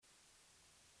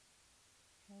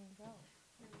go.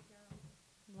 Here we go.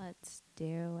 Let's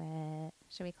do it.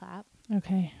 Should we clap?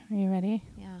 Okay. Are you ready?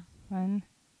 Yeah. 1,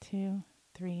 2,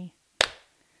 3.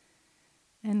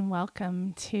 And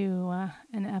welcome to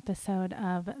an episode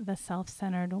of the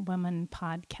Self-Centered Woman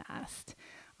podcast,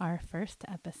 our first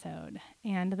episode.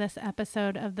 And this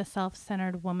episode of the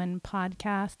Self-Centered Woman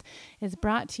podcast is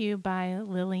brought to you by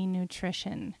Lily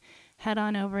Nutrition. Head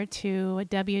on over to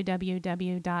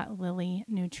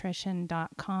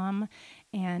www.lilynutrition.com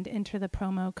and enter the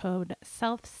promo code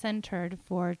SELF-CENTERED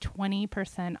for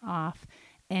 20% off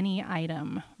any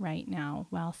item right now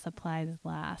while supplies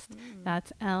last.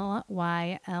 That's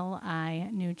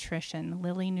LYLI Nutrition,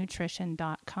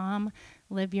 lilynutrition.com.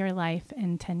 Live your life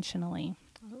intentionally.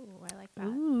 Oh, I like that.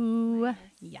 Ooh, Nice.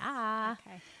 yeah.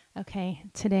 Okay. Okay,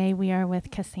 today we are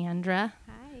with Cassandra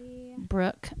Hi.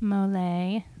 Brooke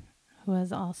Mollet, who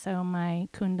is also my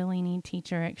Kundalini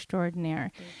teacher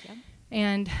extraordinaire. Thank you.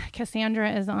 And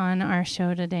Cassandra is on our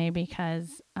show today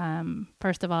because,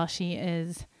 first of all, she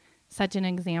is such an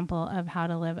example of how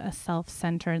to live a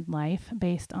self-centered life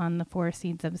based on the 4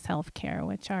 seeds of self-care,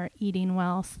 which are eating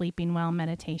well, sleeping well,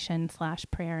 meditation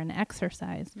 / prayer and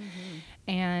exercise. Mm-hmm.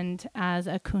 And as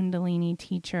a Kundalini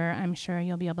teacher, I'm sure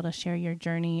you'll be able to share your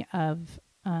journey of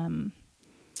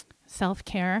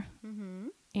self-care Mm-hmm.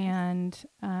 and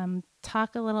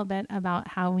talk a little bit about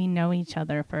how we know each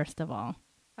other, first of all.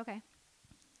 Okay.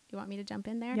 You want me to jump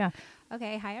in there? Yeah.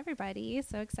 Okay. Hi, everybody.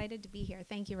 So excited to be here.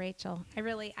 Thank you, Rachel.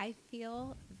 I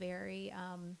feel very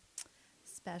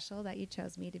special that you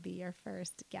chose me to be your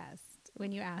first guest.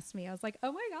 When you asked me, I was like,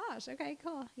 oh my gosh. Okay,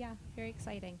 cool. Yeah, very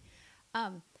exciting.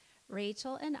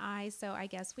 Rachel and so I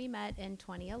guess we met in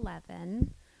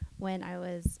 2011 when I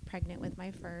was pregnant with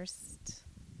my first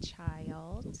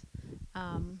child.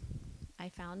 I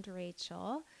found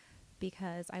Rachel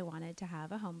because I wanted to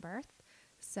have a home birth.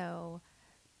 So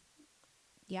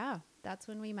yeah, that's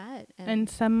when we met. And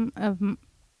some of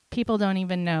people don't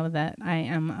even know that I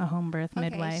am a home birth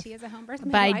midwife. She is a home birth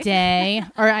midwife. By day,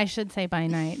 or I should say by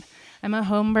night. I'm a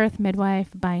home birth midwife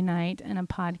by night and a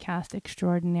podcast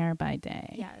extraordinaire by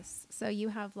day. Yes. So you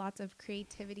have lots of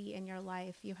creativity in your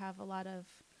life. You have a lot of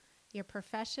your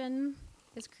profession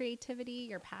is creativity.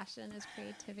 Your passion is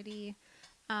creativity.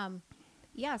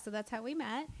 Yeah, so that's how we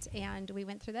met, and we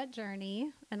went through that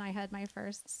journey, and I had my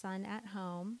first son at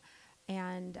home,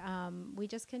 and we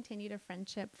just continued a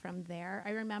friendship from there.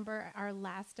 I remember our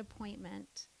last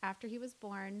appointment after he was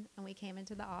born, and we came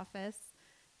into the office.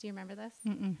 Do you remember this?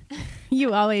 Mm-mm.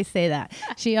 You always say that.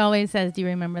 She always says, do you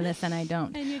remember this? And I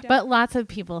don't. And you don't. But lots of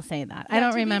people say that. Yeah, I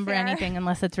don't to be remember fair. anything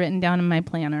unless it's written down in my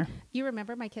planner. You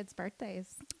remember my kids'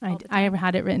 birthdays I all the I time.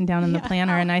 had it written down in the Yeah.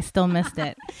 planner and I still missed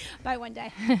it. By one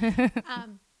day.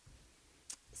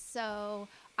 So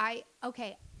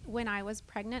when I was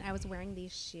pregnant, I was wearing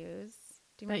these shoes.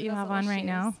 Do That remember you those have little on right shoes?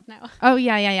 now? No. Oh,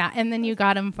 yeah. And then you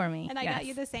got them for me. And I Yes. got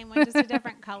you the same one, just a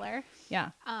different color. Yeah.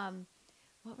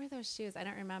 What were those shoes? I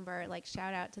don't remember. Like,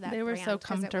 shout out to that They were brand so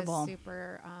 'cause it was comfortable.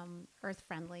 super earth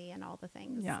friendly and all the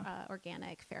things. Yeah.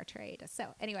 Organic, fair trade.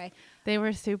 So anyway, They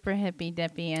were super hippy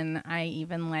dippy and I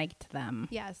even liked them.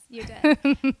 yes, you did.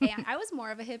 And I was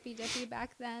more of a hippy dippy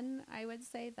back then, I would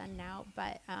say, than now,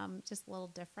 but just a little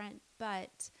different.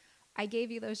 But I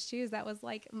gave you those shoes. That was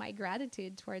like my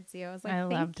gratitude towards you. I was like, I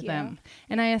thank loved you. them.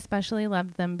 And I especially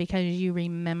loved them because you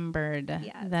remembered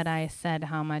Yes. that I said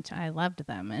how much I loved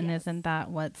them. And Yes. isn't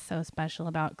that what's so special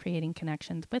about creating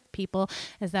connections with people,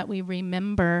 is that we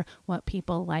remember what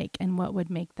people like and what would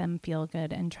make them feel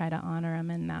good and try to honor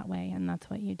them in that way. And that's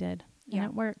what you did. And Yeah.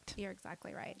 it worked. You're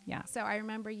exactly right. Yeah. So I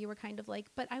remember you were kind of like,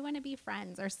 but I want to be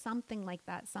friends or something like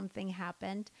that. Something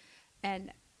happened.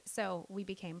 And so we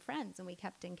became friends and we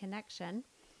kept in connection.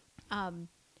 And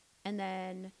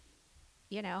then,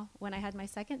 when I had my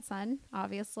second son,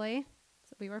 obviously,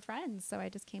 so we were friends. So I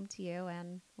just came to you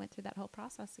and went through that whole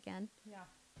process again. Yeah.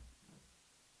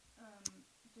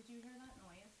 Did you hear that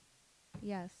noise?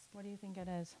 Yes. What do you think it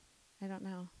is? I don't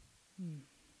know.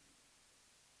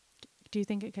 Do you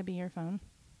think it could be your phone?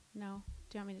 No.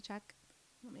 Do you want me to check?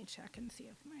 Let me check and see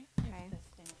if Okay. this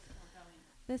thing's still going.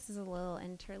 This is a little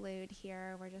interlude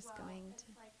here. We're just going to.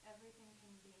 like everything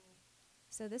can be.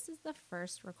 So this is the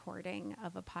first recording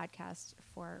of a podcast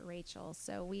for Rachel.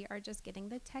 So we are just getting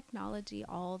the technology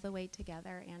all the way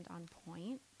together and on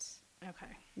point,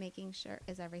 Okay. making sure,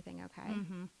 is everything okay?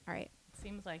 Mm-hmm. All right.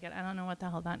 Seems like it. I don't know what the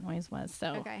hell that noise was.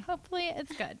 So Okay. hopefully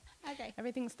it's good. Okay.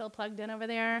 Everything's still plugged in over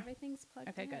there. Everything's plugged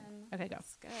Okay, in. good. Okay, go.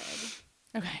 That's good.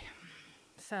 Okay.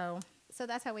 So So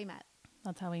that's how we met,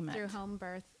 that's how we met. through home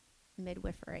birth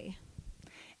midwifery.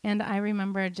 And I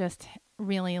remember just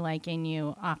really liking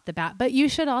you off the bat. But you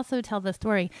should also tell the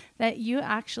story that you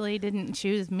actually didn't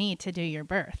choose me to do your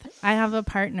birth. I have a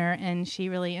partner, and she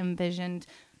really envisioned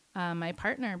my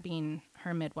partner being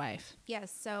her midwife.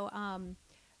 Yes. So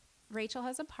Rachel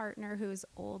has a partner who's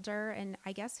older, and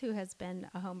I guess who has been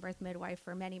a home birth midwife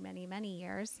for many, many, many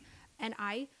years. And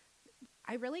I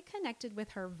really connected with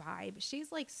her vibe.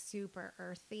 She's like super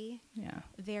earthy,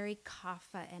 very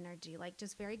kapha energy, like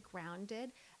just very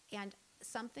grounded. And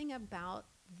something about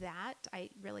that I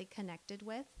really connected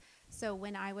with. So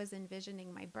when I was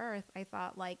envisioning my birth, I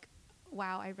thought like,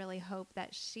 wow, I really hope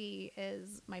that she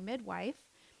is my midwife.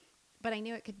 But I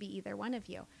knew it could be either one of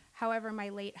you. However, my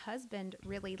late husband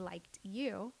really liked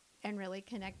you and really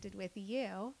connected with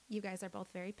you. You guys are both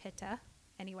very pitta,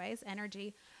 anyways,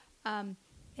 energy,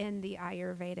 in the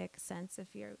Ayurvedic sense,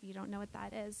 if you don't know what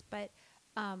that is. But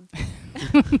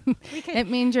it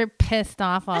means you're pissed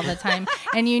off all the time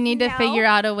and you need to figure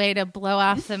out a way to blow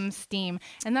off some steam.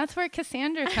 And that's where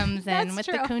Cassandra comes in with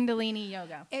the Kundalini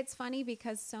yoga. It's funny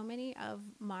because so many of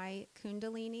my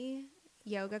Kundalini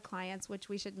yoga clients, which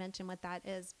we should mention what that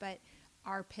is, but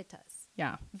are pittas.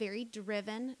 Yeah. Very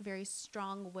driven, very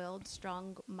strong-willed,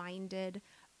 strong-minded.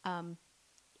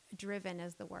 Driven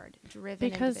is the word. Driven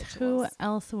because individuals. Who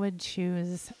else would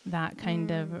choose that kind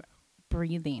of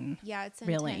breathing? Yeah, it's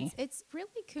really intense. It's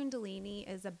really Kundalini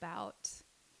is about,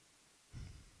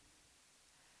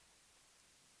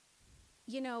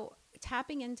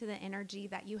 tapping into the energy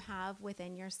that you have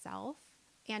within yourself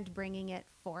and bringing it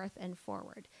forth and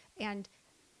forward. And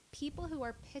people who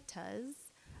are pittas,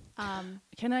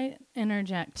 can I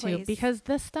interject too? Please. Because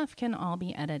this stuff can all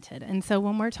be edited. And so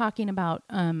when we're talking about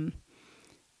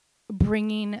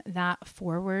bringing that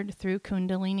forward through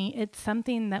Kundalini, it's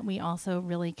something that we also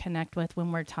really connect with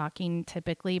when we're talking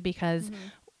typically, because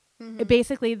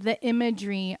basically the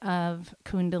imagery of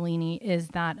Kundalini is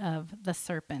that of the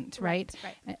serpent, right?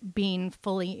 Being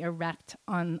fully erect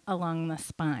along the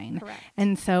spine. Correct.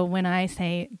 And so when I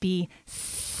say be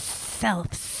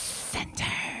self-centered,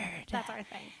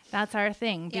 that's our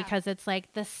thing, because it's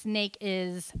like the snake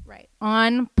is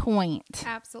on point.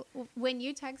 Absolutely. When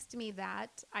you text me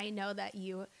that, I know that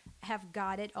you have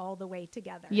got it all the way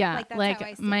together. Yeah. That's how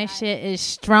I see my that. shit is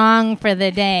strong for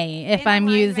the day if I'm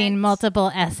alignment. using multiple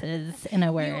S's in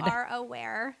a word. You are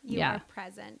aware. You are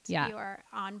present. Yeah. You are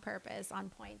on purpose, on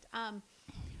point.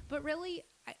 But really,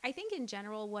 I think in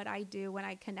general, what I do when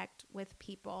I connect with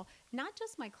people, not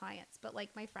just my clients, but like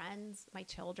my friends, my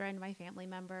children, my family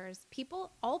members,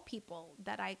 all people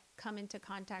that I come into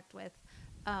contact with,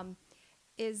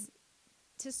 is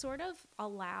to sort of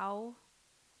allow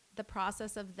the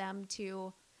process of them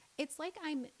to, it's like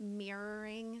I'm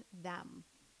mirroring them.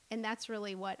 And that's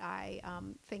really what I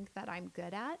think that I'm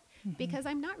good at, because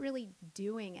I'm not really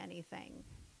doing anything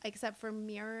except for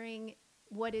mirroring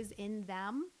what is in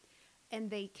them. And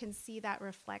they can see that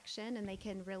reflection, and they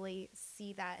can really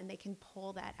see that, and they can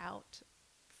pull that out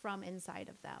from inside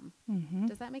of them.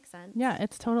 Does that make sense? Yeah,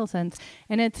 it's total sense.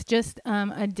 And it's just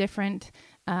a different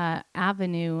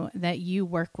avenue that you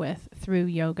work with through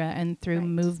yoga and through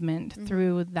movement,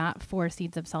 through that 4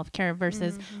 seeds of self-care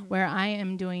versus where I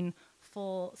am doing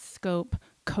full scope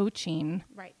coaching.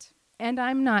 Right. And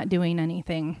I'm not doing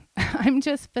anything. I'm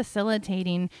just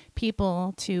facilitating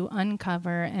people to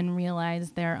uncover and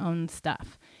realize their own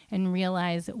stuff and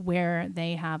realize where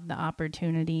they have the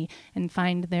opportunity and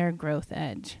find their growth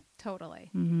edge. Totally.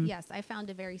 Yes, I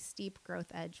found a very steep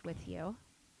growth edge with you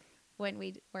when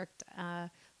we worked,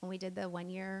 when we did the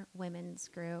 1-year women's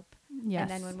group. Yes. And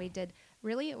then when we did,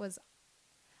 really it was,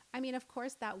 of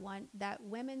course, that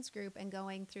women's group and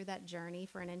going through that journey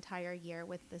for an entire year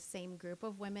with the same group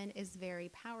of women is very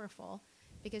powerful,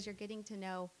 because you're getting to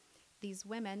know these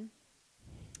women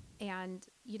and,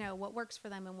 what works for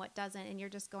them and what doesn't. And you're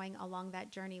just going along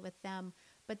that journey with them.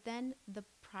 But then the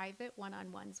private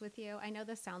one-on-ones with you, I know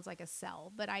this sounds like a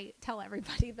sell, but I tell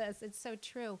everybody this. It's so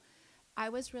true. I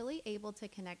was really able to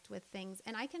connect with things.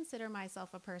 And I consider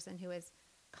myself a person who is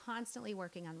constantly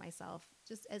working on myself,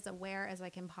 just as aware as I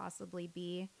can possibly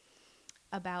be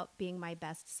about being my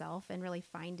best self and really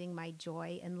finding my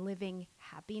joy and living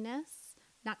happiness,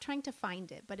 not trying to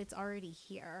find it, but it's already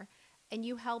here. And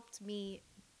you helped me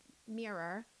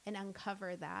mirror and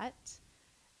uncover that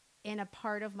in a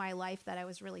part of my life that I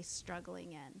was really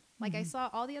struggling in. Like I saw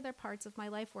all the other parts of my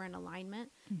life were in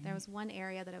alignment. There was one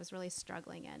area that I was really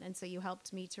struggling in. And so you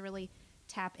helped me to really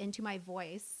tap into my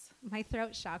voice, my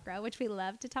throat chakra, which we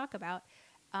love to talk about.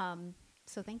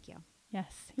 So thank you.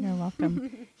 Yes, you're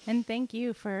welcome. And thank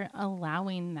you for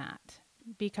allowing that,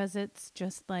 because it's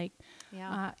just like,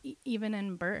 even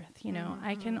in birth,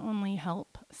 I can only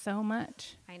help so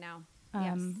much I know.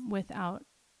 Yes. without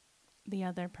the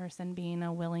other person being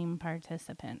a willing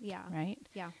participant. Yeah. Right?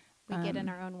 Yeah. We get in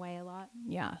our own way a lot.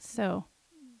 Yeah. So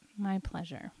my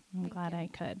pleasure. I'm Thank glad you. I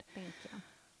could. Thank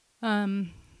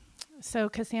you. So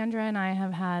Cassandra and I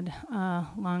have had a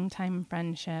long time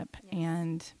friendship, Yes.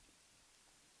 and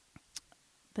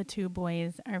the two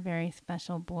boys are very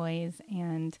special boys,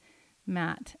 and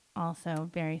Matt also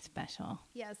very special.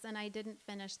 Yes, and I didn't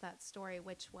finish that story,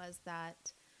 which was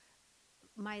that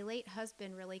my late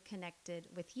husband really connected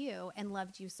with you and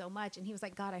loved you so much. And he was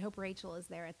like, God, I hope Rachel is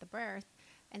there at the birth.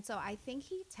 And so I think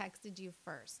he texted you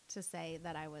first to say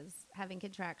that I was having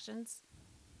contractions.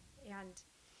 And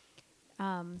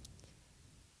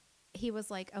he was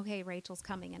like, okay, Rachel's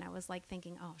coming. And I was like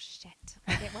thinking, oh, shit.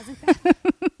 Like, it wasn't that.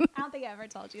 I don't think I ever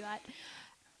told you that.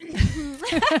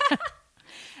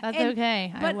 That's And-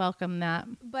 okay. I but- welcome that.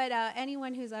 But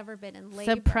anyone who's ever been in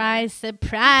labor. Surprise,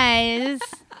 surprise.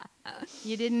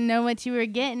 You didn't know what you were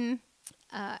getting.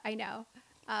 I know.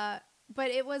 But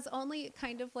it was only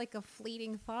kind of like a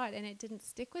fleeting thought, and it didn't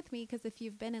stick with me because if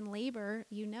you've been in labor,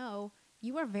 you know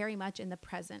you are very much in the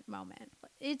present moment.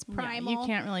 It's primal. Yeah, you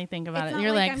can't really think about It's it. not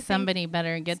You're like like, I'm somebody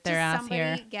better get their ass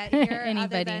here. Get here other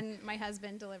Anybody. than my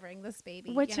husband delivering this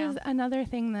baby. Which you know? is another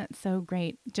thing that's so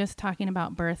great, just talking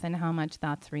about birth and how much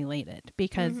that's related,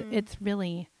 because it's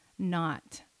really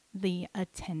not the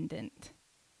attendant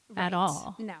Right. at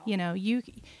all. No. You know,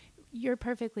 you're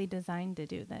perfectly designed to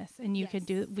do this, and you could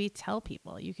Yes. we tell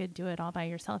people you could do it all by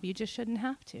yourself. You just shouldn't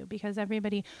have to, because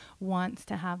everybody wants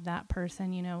to have that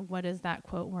person. You know, what is that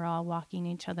quote? We're all walking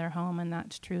each other home, and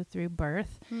that's true through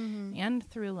birth and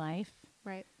through life,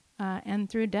 Right. and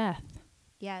through death.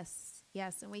 Yes.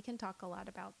 Yes. And we can talk a lot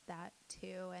about that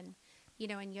too. And, you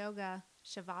know, in yoga,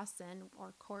 Shavasana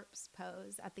or corpse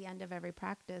pose at the end of every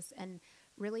practice. And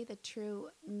really the true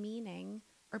meaning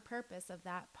or purpose of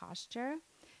that posture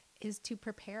is to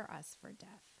prepare us for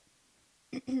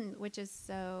death, which is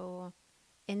so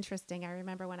interesting. I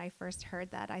remember when I first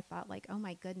heard that, I thought like, oh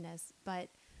my goodness. But,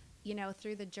 you know,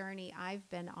 through the journey I've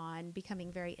been on,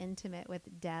 becoming very intimate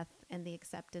with death and the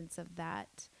acceptance of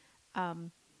that,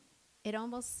 it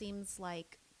almost seems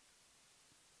like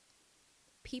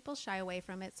people shy away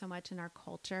from it so much in our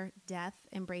culture. Death,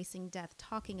 embracing death,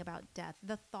 talking about death,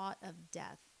 the thought of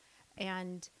death.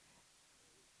 And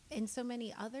in so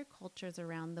many other cultures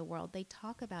around the world, they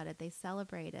talk about it, they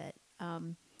celebrate it.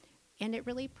 And it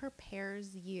really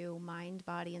prepares you, mind,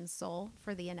 body, and soul,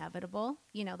 for the inevitable.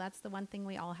 You know, that's the one thing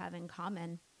we all have in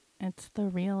common. It's the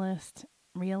realist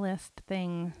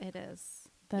thing. It is.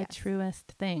 The Yes. truest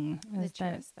thing The is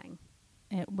that truest thing.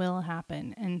 it will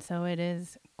happen. And so it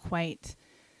is quite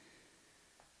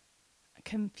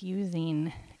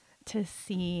confusing to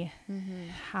see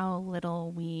how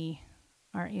little we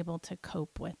are able to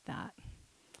cope with that.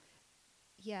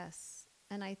 Yes.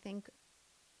 And I think,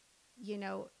 you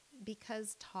know,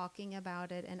 because talking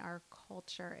about it in our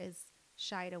culture is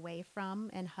shied away from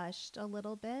and hushed a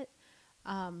little bit,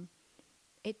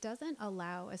 it doesn't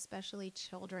allow, especially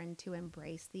children, to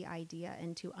embrace the idea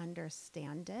and to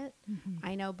understand it.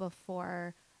 I know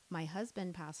before my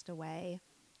husband passed away,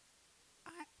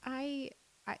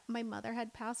 my mother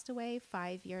had passed away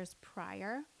 5 years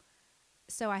prior.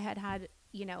 So I had,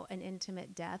 you know, an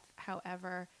intimate death.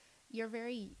 However, you're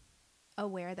very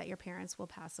aware that your parents will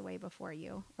pass away before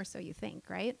you, or so you think,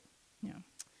 right? Yeah.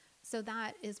 So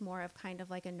that is more of kind of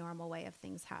like a normal way of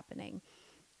things happening.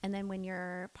 And then when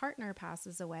your partner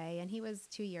passes away, and he was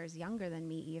 2 years younger than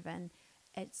me even,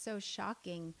 it's so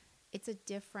shocking. It's a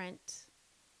different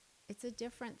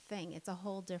thing. It's a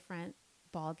whole different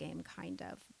ball game, kind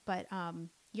of. But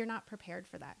you're not prepared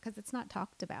for that because it's not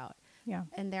talked about. Yeah.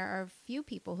 And there are few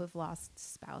people who've lost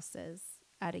spouses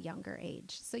at a younger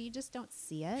age. So you just don't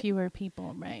see it. Fewer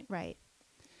people, right? Right.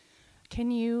 Can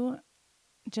you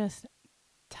just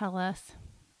tell us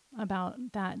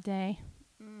about that day?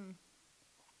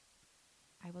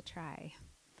 I will try.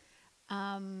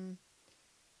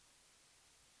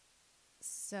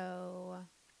 So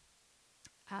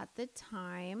at the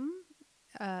time,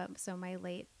 so my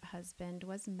late husband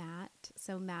was Matt.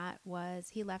 So Matt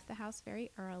he left the house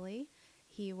very early.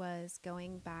 He was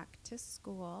going back to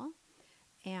school,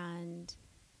 and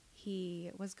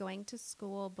he was going to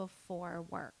school before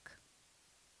work.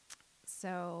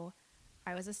 So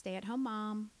I was a stay-at-home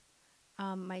mom.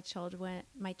 My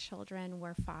children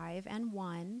were 5 and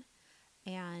 1,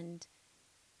 and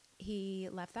he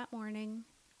left that morning.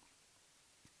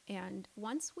 And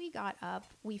once we got up,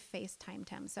 we FaceTimed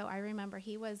him. So I remember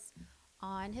he was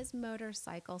on his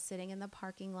motorcycle sitting in the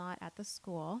parking lot at the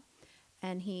school,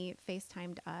 and he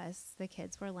FaceTimed us. The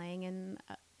kids were laying in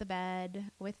the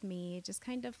bed with me, just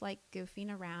kind of like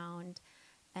goofing around.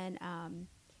 And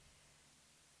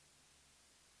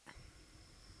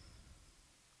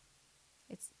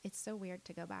it's so weird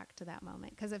to go back to that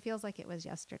moment because it feels like it was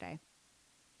yesterday.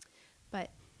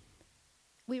 But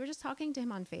we were just talking to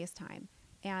him on FaceTime,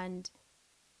 and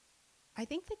I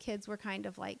think the kids were kind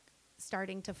of like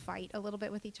starting to fight a little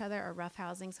bit with each other or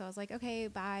roughhousing. So I was like, okay,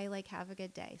 bye, like have a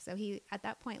good day. So he at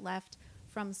that point left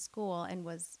from school and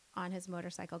was on his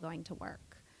motorcycle going to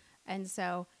work. And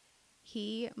so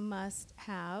he must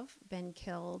have been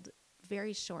killed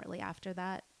very shortly after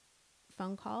that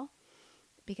phone call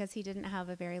because he didn't have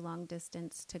a very long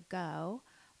distance to go.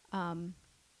 And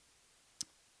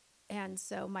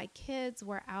so my kids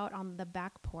were out on the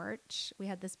back porch. We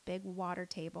had this big water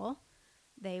table.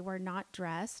 They were not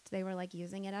dressed. They were like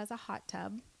using it as a hot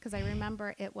tub because I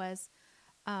remember it was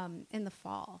in the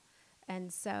fall.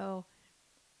 And so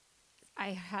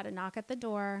I had a knock at the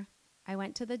door. I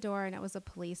went to the door and it was a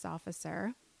police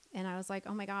officer. And I was like,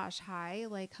 oh my gosh, hi,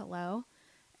 like, hello.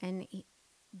 And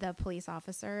the police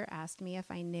officer asked me if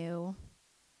I knew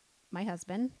my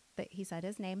husband, that he said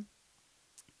his name.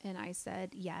 And I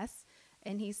said, yes.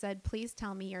 And he said, please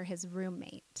tell me you're his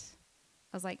roommate.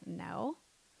 I was like, no.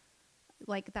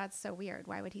 Like, that's so weird.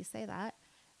 Why would he say that?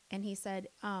 And he said,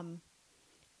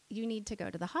 you need to go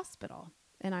to the hospital.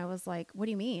 And I was like, what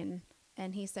do you mean?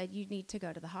 And he said, you need to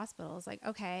go to the hospital. I was like,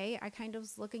 okay. I kind of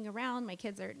was looking around. My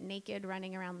kids are naked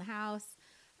running around the house.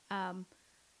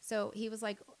 So he was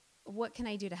like, what can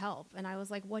I do to help? And I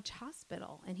was like, which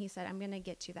hospital? And he said, I'm going to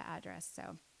get you the address.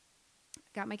 So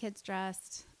got my kids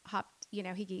dressed, hopped,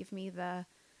 he gave me the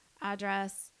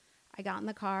address. I got in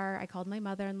the car. I called my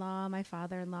mother-in-law, my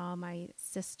father-in-law, my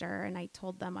sister, and I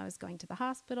told them I was going to the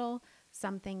hospital.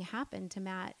 Something happened to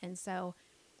Matt. And so,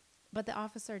 but the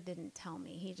officer didn't tell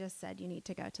me. He just said, you need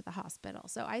to go to the hospital.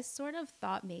 So I sort of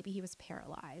thought maybe he was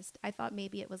paralyzed. I thought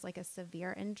maybe it was like a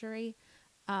severe injury.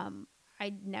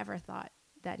 I never thought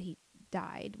that he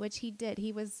died, which he did.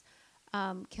 He was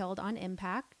killed on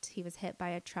impact. He was hit by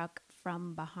a truck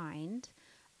from behind.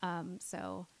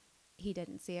 So he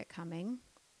didn't see it coming.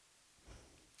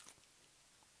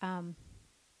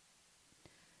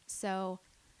 So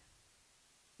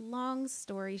long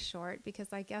story short,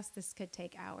 because I guess this could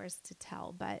take hours to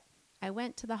tell, but I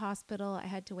went to the hospital. I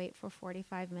had to wait for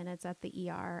 45 minutes at the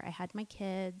ER. I had my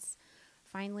kids.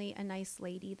 Finally, a nice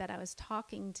lady that I was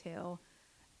talking to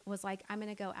was like, I'm going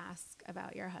to go ask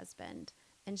about your husband.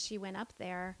 And she went up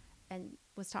there and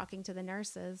was talking to the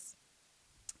nurses.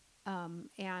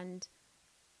 And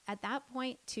at that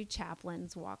point, two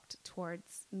chaplains walked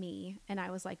towards me. And I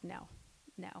was like, no.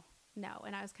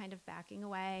 And I was kind of backing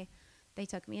away. They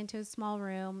took me into a small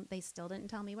room. They still didn't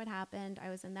tell me what happened. I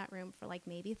was in that room for like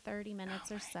maybe 30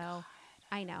 minutes or so. God.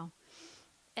 I know.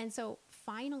 And so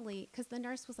finally, because the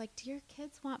nurse was like, do your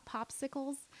kids want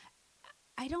popsicles?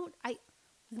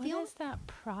 What is that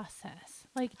process?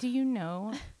 Like, do you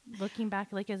know, looking back,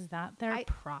 like, is that their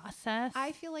process?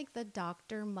 I feel like the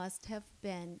doctor must have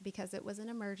been, because it was an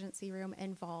emergency room,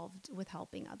 involved with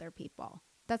helping other people.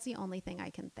 That's the only thing I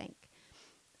can think.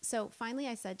 So finally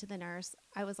I said to the nurse,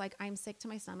 I was like, I'm sick to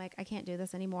my stomach. I can't do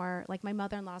this anymore. Like, my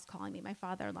mother-in-law's calling me, my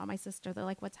father-in-law, my sister. They're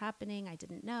like, what's happening? I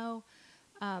didn't know.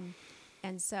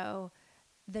 And so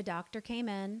the doctor came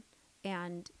in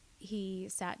and he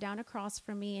sat down across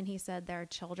from me and he said, there are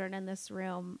children in this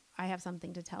room. I have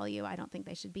something to tell you. I don't think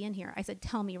they should be in here. I said,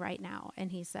 tell me right now.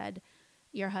 And he said,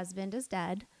 your husband is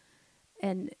dead.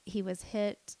 And he was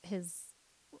hit.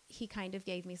 He kind of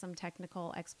gave me some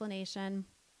technical explanation.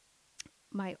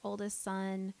 My oldest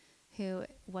son, who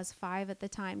was 5 at the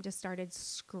time, just started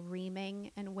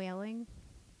screaming and wailing.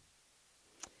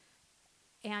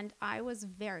 And I was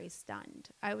very stunned.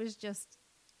 I was just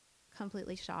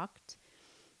completely shocked.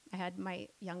 I had my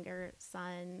younger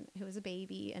son, who was a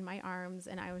baby, in my arms,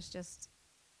 and I was just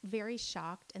very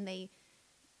shocked. And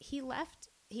he left.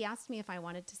 He asked me if I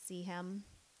wanted to see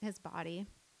his body,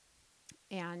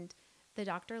 and the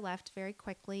doctor left very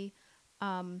quickly.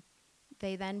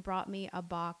 They then brought me a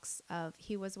box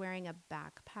he was wearing a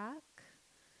backpack,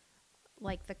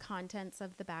 like the contents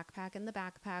of the backpack in the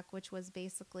backpack, which was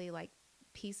basically like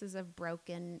pieces of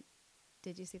broken.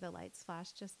 Did you see the lights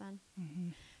flash just then? Mm-hmm.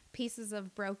 Pieces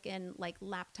of broken like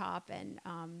laptop and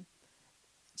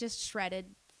just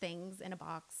shredded things in a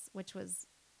box, which was,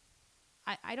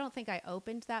 I don't think I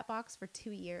opened that box for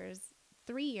 2 years,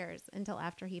 3 years until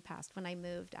after he passed, when I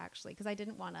moved, actually, because I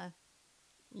didn't want to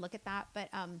look at that. But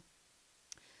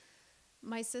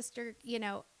my sister,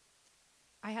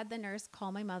 I had the nurse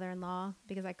call my mother-in-law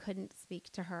because I couldn't speak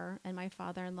to her, and my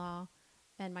father-in-law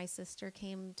and my sister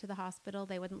came to the hospital.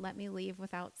 They wouldn't let me leave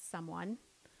without someone.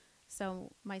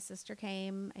 So my sister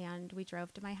came and we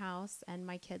drove to my house, and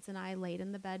my kids and I laid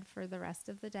in the bed for the rest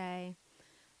of the day.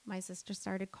 My sister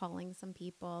started calling some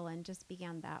people and just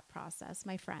began that process,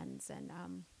 my friends. And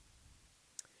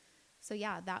so,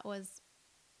 yeah, that was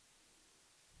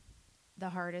the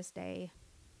hardest day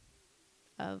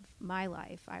of my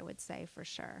life, I would say, for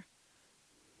sure.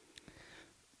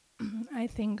 I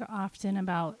think often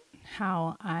about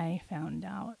how I found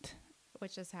out.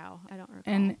 Which is how? I don't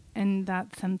recall. And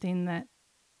that's something that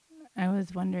I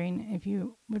was wondering if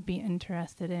you would be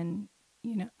interested in.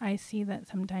 You know, I see that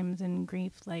sometimes in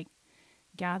grief, like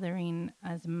gathering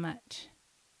as much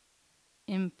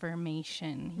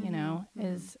information, you know,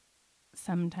 is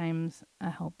sometimes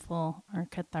a helpful or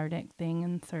cathartic thing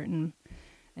in certain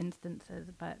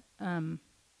instances. But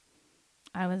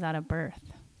I was at a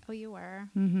birth. Oh, you were?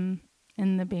 Mm-hmm.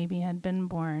 And the baby had been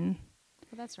born.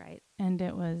 Well, that's right. And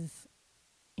it was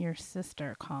your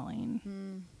sister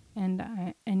calling.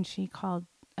 And she called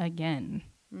again.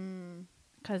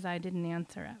 Because I didn't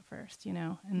answer at first, you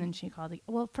know, and then she called.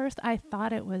 Well, first I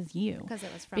thought it was you. Because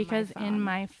it was from because my phone. in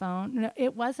my phone, no,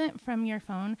 it wasn't from your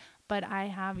phone, but I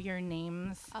have your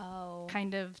names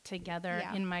kind of together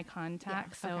in my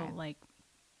contacts. Yeah, okay. So like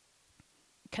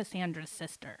Cassandra's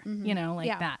sister, you know,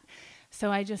 like that.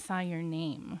 So I just saw your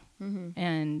name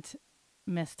and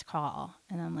missed call.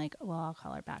 And I'm like, well, I'll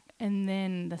call her back. And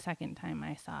then the second time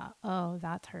I saw, oh,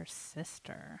 that's her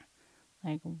sister.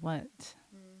 Like what?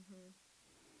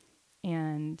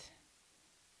 And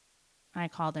I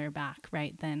called her back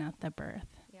right then at the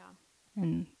birth. Yeah.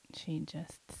 And she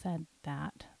just said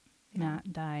that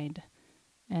Matt died.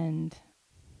 And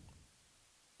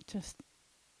just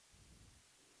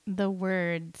the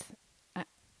words,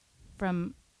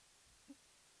 from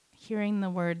hearing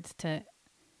the words to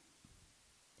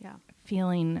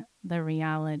feeling the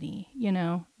reality, you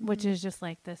know, which is just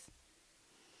like this,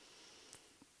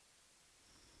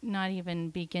 not even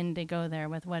begin to go there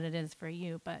with what it is for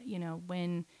you, but you know,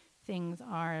 when things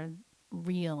are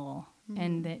real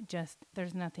and that just,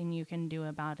 there's nothing you can do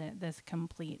about it, this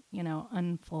complete, you know,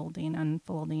 unfolding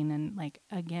and like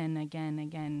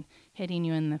again, hitting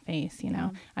you in the face, you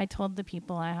know. I told the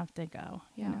people I have to go,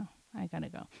 you know, I gotta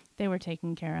go. They were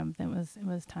taken care of. It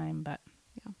was time, but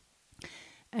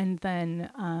and then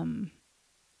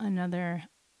another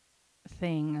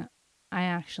thing, I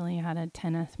actually had a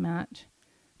tennis match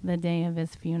the day of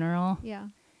his funeral. Yeah.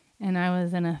 And I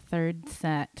was in a third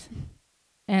set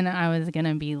and I was going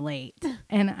to be late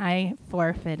and I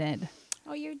forfeited.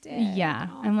 Oh, you did? Yeah.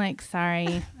 Oh. I'm like,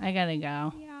 sorry, I got to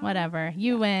go. Yeah. Whatever.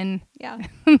 You win. Yeah.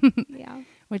 Yeah.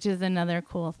 Which is another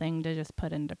cool thing to just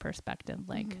put into perspective.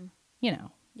 Like, you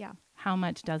know, how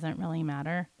much doesn't really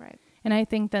matter. Right. And I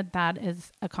think that that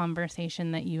is a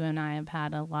conversation that you and I have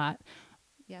had a lot.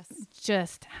 Yes.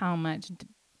 Just how much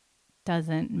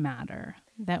doesn't matter,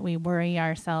 that we worry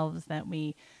ourselves, that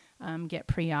we get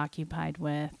preoccupied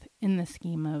with in the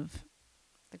scheme of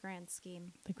the grand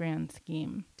scheme.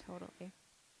 Totally.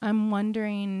 I'm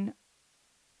wondering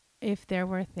if there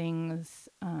were things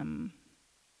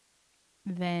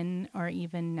then or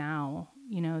even now,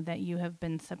 you know, that you have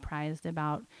been surprised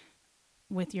about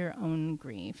with your own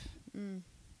grief.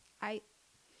 I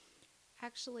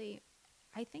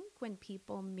think when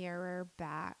people mirror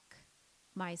back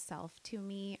myself to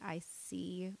me, I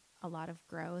see a lot of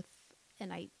growth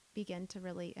and I begin to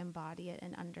really embody it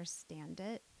and understand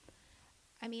it.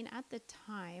 I mean, at the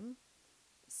time,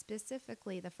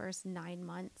 specifically the first 9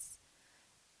 months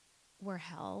were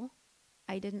hell.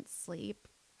 I didn't sleep.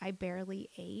 I barely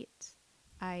ate.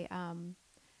 I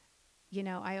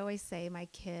always say my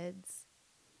kids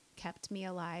kept me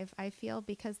alive, I feel,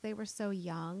 because they were so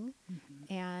young.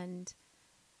 And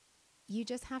you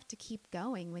just have to keep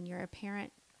going when you're a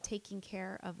parent taking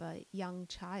care of a young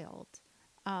child.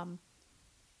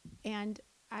 And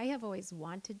I have always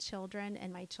wanted children,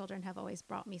 and my children have always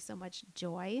brought me so much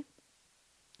joy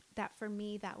that for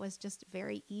me, that was just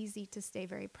very easy to stay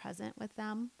very present with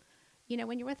them. You know,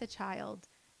 when you're with a child,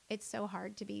 it's so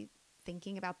hard to be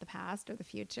thinking about the past or the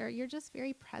future. You're just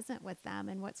very present with them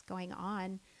and what's going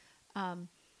on.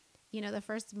 The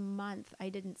first month I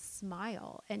didn't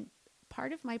smile, and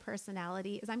part of my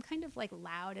personality is I'm kind of like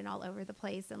loud and all over the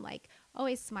place and like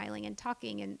always smiling and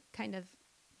talking, and kind of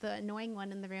the annoying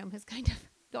one in the room who's kind of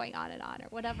going on and on or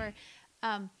whatever.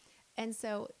 And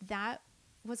so that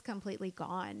was completely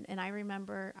gone. And I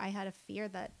remember I had a fear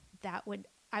that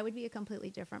I would be a completely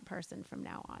different person from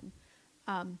now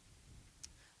on.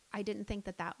 I didn't think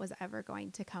that was ever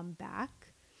going to come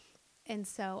back. And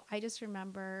so I just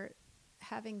remember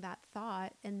having that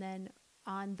thought. And then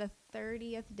on the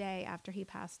 30th day after he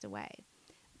passed away,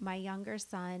 my younger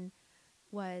son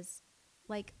was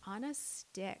like on a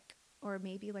stick or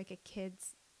maybe like a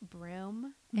kid's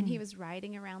broom, and he was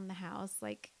riding around the house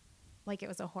like it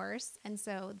was a horse. And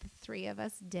so the three of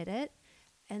us did it,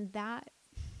 and that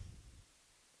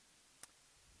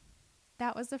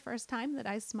was the first time that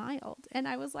I smiled, and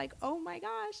I was like, oh my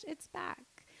gosh, it's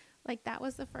back. Like that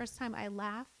was the first time I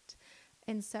laughed.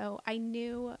 And so I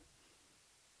knew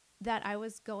that I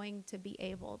was going to be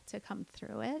able to come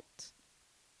through it.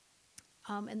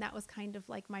 And that was kind of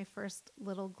like my first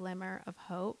little glimmer of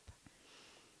hope.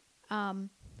 And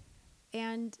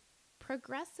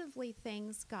progressively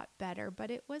things got better, but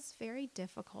it was very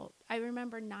difficult. I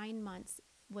remember 9 months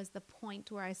was the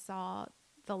point where I saw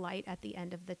the light at the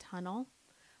end of the tunnel.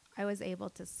 I was able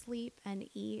to sleep and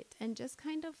eat and just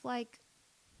kind of like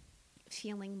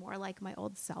feeling more like my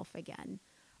old self again.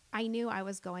 I knew I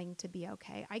was going to be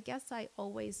okay. I guess I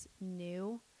always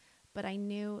knew, but I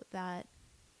knew that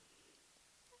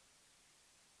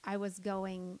I was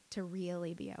going to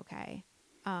really be okay.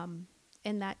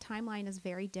 And that timeline is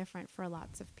very different for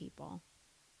lots of people.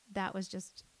 That was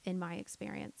just, in my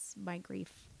experience, my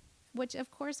grief, which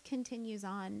of course continues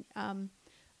on.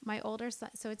 My older son,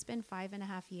 so it's been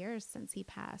 5.5 years since he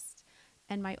passed.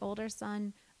 And my older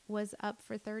son was up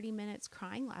for 30 minutes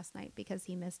crying last night because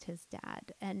he missed his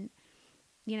dad. And,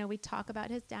 you know, we talk about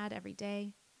his dad every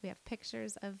day. We have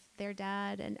pictures of their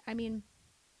dad. And I mean,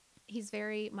 he's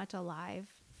very much alive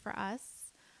for us.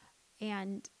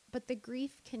 But the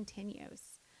grief continues.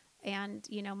 And,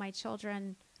 you know, my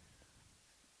children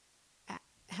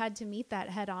had to meet that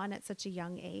head on at such a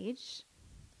young age.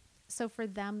 So for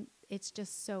them, it's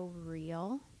just so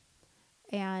real.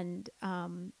 And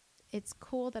it's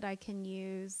cool that I can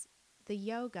use the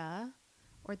yoga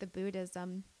or the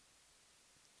Buddhism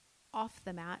off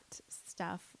the mat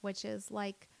stuff, which is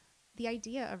like the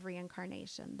idea of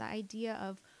reincarnation, the idea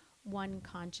of one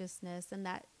consciousness, and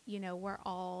that, you know, we're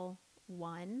all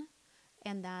one,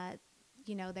 and that,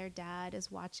 you know, their dad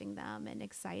is watching them and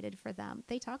excited for them.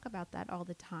 They talk about that all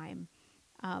the time.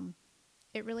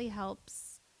 It really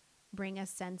helps bring a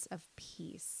sense of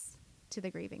peace to the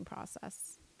grieving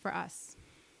process for us.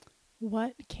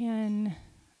 What can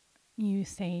you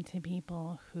say to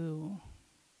people who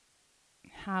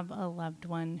have a loved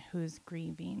one who's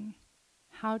grieving?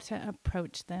 How to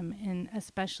approach them,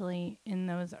 especially in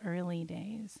those early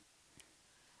days?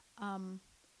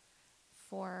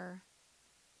 For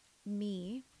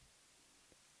me,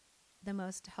 the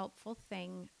most helpful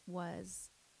thing was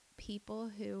people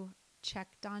who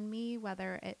checked on me,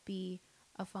 whether it be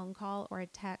a phone call or a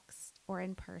text or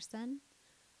in person.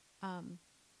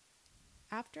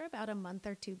 After about a month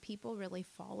or two, people really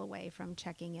fall away from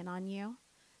checking in on you.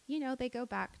 You know, they go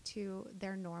back to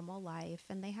their normal life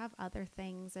and they have other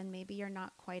things, and maybe you're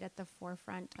not quite at the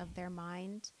forefront of their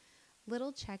mind.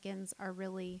 Little check-ins are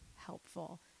really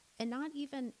helpful. And not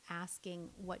even asking,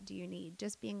 what do you need?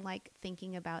 Just being like,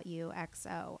 thinking about you,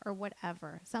 XO, or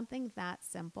whatever. Something that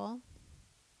simple.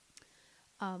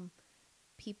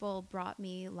 People brought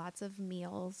me lots of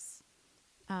meals,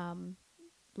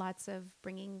 lots of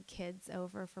bringing kids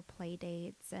over for play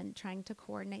dates and trying to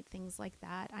coordinate things like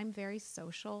that. I'm very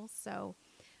social, so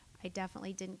I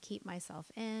definitely didn't keep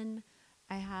myself in.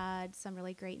 I had some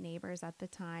really great neighbors at the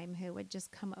time who would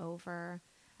just come over.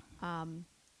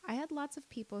 I had lots of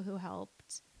people who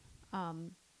helped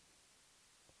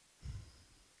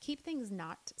keep things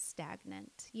not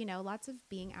stagnant. You know, lots of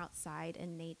being outside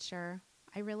in nature.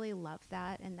 I really love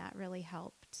that, and that really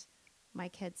helped my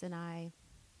kids and I.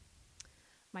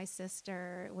 My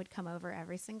sister would come over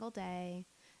every single day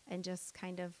and just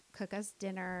kind of cook us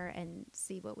dinner and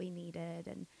see what we needed,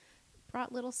 and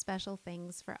brought little special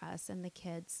things for us and the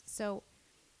kids. So,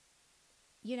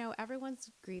 you know,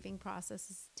 everyone's grieving process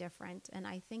is different, and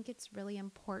I think it's really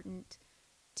important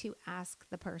to ask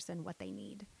the person what they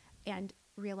need and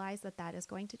realize that that is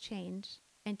going to change,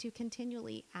 and to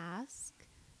continually ask.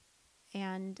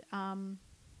 And,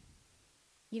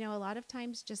 you know, a lot of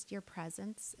times just your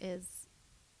presence is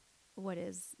what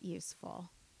is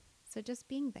useful. So just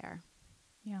being there.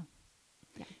 Yeah.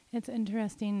 It's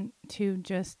interesting to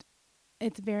just,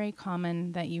 it's very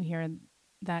common that you hear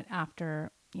that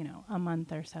after, you know, a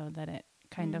month or so that it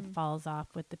kind of falls off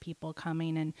with the people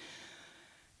coming,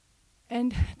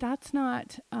 and that's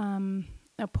not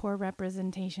a poor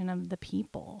representation of the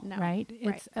people, No, right?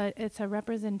 It's a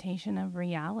representation of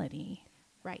reality.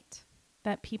 Right.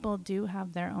 That people do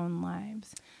have their own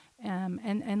lives.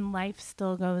 And life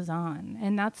still goes on.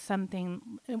 And that's something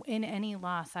in any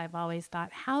loss I've always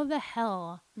thought, how the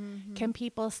hell can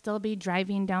people still be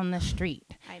driving down the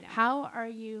street? I know. How are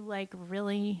you like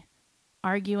really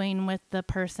arguing with the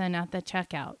person at the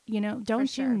checkout? You know, don't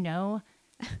sure. you know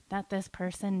that this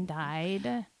person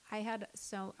died? I had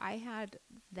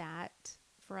that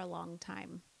for a long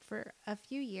time, for a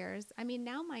few years. I mean,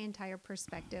 now my entire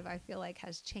perspective, I feel like,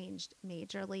 has changed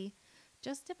majorly.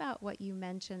 Just about what you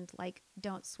mentioned, like,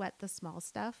 don't sweat the small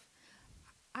stuff.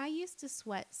 I used to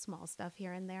sweat small stuff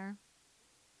here and there.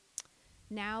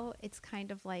 Now it's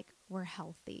kind of like we're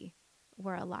healthy,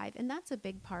 we're alive. And that's a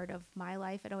big part of my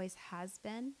life. It always has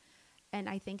been. And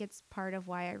I think it's part of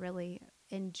why I really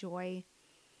enjoy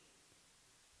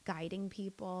guiding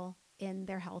people in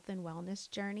their health and wellness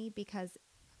journey, because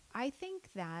I think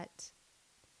that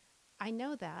I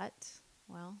know that,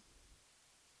 well,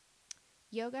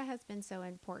 yoga has been so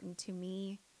important to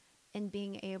me in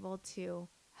being able to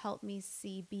help me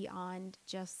see beyond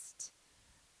just,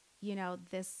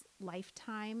 this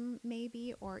lifetime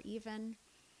maybe, or even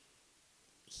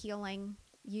healing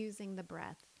using the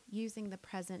breath, using the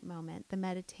present moment, the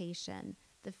meditation,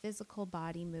 the physical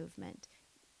body movement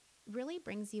really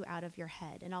brings you out of your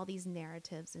head and all these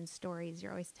narratives and stories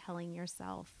you're always telling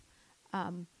yourself.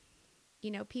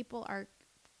 People are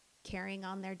carrying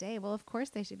on their day. Well, of course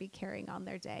they should be carrying on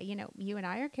their day. You and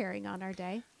I are carrying on our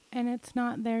day. And it's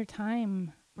not their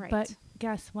time. Right. But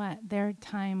guess what? Their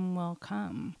time will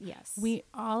come. Yes.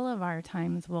 All of our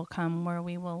times will come where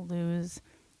we will lose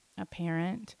a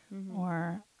parent, mm-hmm.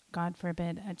 or, God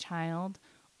forbid, a child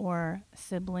or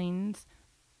siblings.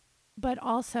 But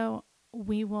also,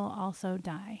 we will also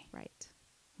die. Right.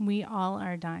 We all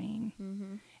are dying.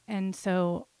 Mm-hmm. And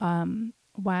so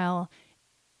while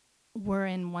we're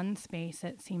in one space,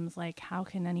 it seems like, how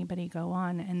can anybody go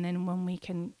on? And then when we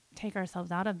can take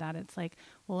ourselves out of that, it's like,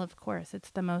 well, of course,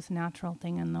 it's the most natural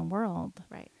thing in the world.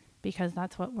 Right. Because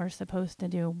that's what we're supposed to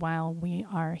do while we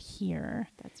are here.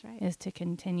 That's right. Is to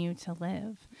continue to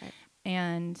live. Right.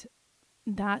 And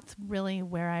that's really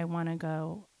where I want to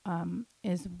go,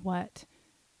 is what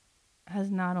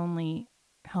has not only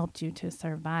helped you to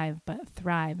survive, but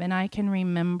thrive. And I can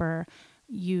remember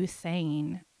you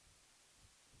saying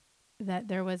that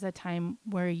there was a time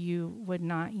where you would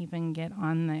not even get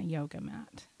on the yoga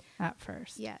mat at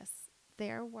first. Yes.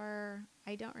 There were,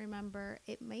 I don't remember,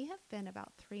 it may have been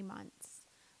about 3 months.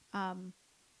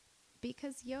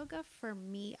 Because yoga for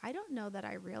me, I don't know that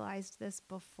I realized this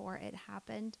before it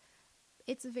happened.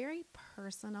 It's very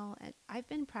personal. And I've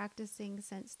been practicing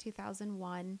since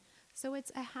 2001. So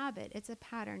it's a habit. It's a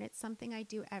pattern. It's something I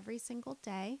do every single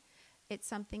day. It's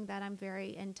something that I'm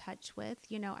very in touch with.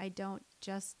 I don't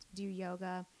just do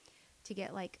yoga to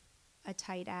get like a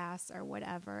tight ass or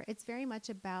whatever. It's very much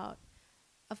about,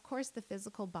 of course, the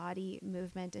physical body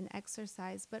movement and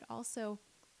exercise, but also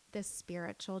the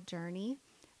spiritual journey.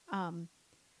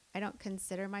 I don't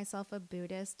consider myself a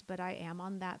Buddhist, but I am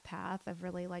on that path of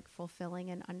really like fulfilling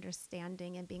and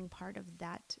understanding and being part of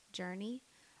that journey.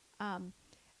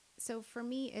 So for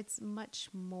me, it's much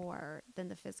more than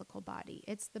the physical body.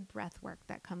 It's the breath work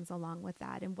that comes along with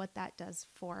that and what that does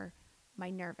for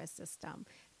my nervous system.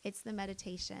 It's the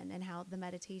meditation and how the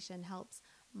meditation helps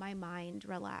my mind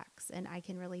relax and I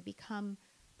can really become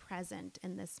present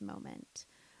in this moment.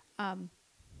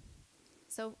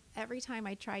 So every time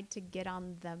I tried to get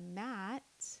on the mat,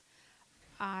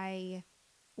 I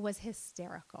was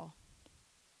hysterical.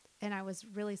 And I was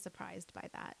really surprised by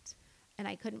that. And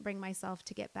I couldn't bring myself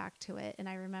to get back to it. And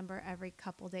I remember every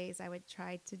couple days I would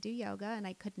try to do yoga and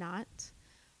I could not.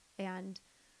 And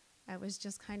I was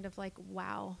just kind of like,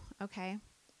 wow, okay.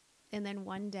 And then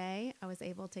one day I was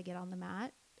able to get on the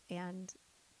mat and,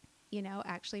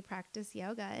 actually practice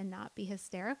yoga and not be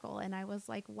hysterical. And I was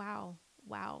like, wow,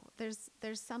 there's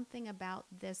something about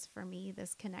this for me,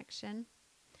 this connection.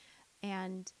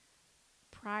 And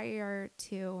prior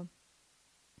to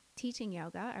teaching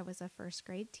yoga, I was a first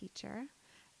grade teacher,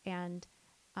 and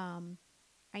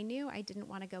I knew I didn't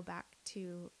want to go back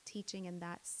to teaching in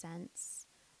that sense.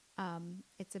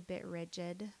 It's a bit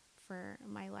rigid for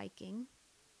my liking,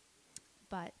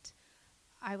 but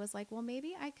I was like, well,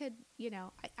 maybe I could,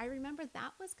 I remember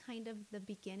that was kind of the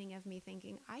beginning of me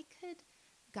thinking I could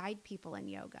guide people in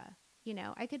yoga.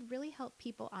 I could really help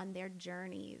people on their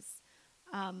journeys.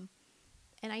 And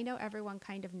I know everyone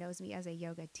kind of knows me as a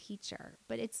yoga teacher,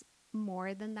 but it's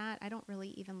more than that. I don't really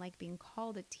even like being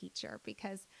called a teacher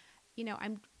because,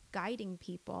 I'm guiding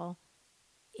people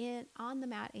on the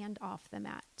mat and off the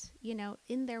mat,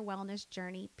 in their wellness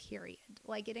journey, period.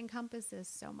 Like it encompasses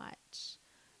so much.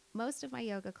 Most of my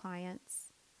yoga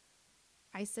clients,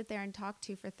 I sit there and talk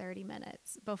to for 30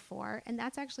 minutes before, and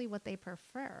that's actually what they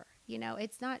prefer.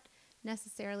 It's not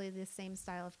necessarily the same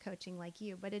style of coaching like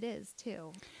you, but it is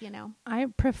too, I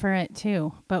prefer it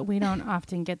too, but we don't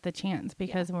often get the chance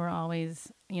because we're always,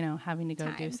 having to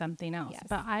go do something else. Yes.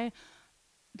 But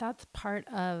that's part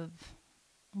of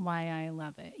why I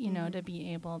love it, you know, to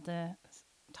be able to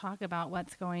talk about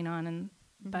what's going on. And,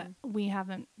 but we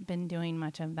haven't been doing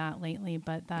much of that lately,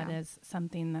 but that is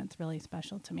something that's really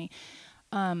special to me.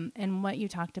 And what you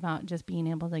talked about, just being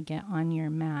able to get on your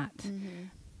mat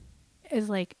is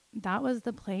like, that was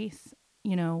the place,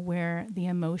 you know, where the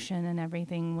emotion and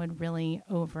everything would really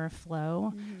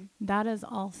overflow. That is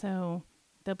also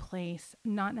the place,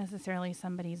 not necessarily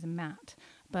somebody's mat,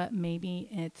 but maybe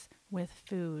it's with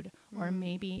food or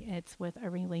maybe it's with a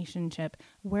relationship.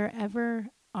 Wherever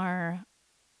our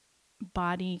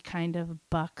body kind of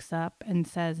bucks up and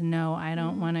says, no, I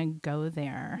don't want to go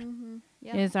there,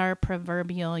 is our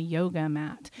proverbial yoga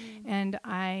mat. And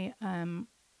I,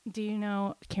 do you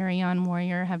know Carry On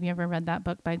Warrior? Have you ever read that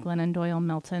book by Glennon Doyle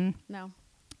Milton? No.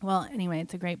 Well, anyway,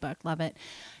 it's a great book. Love it.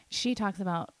 She talks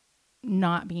about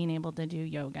not being able to do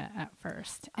yoga at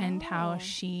first and how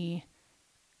she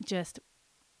just,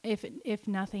 if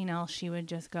nothing else, she would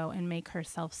just go and make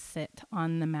herself sit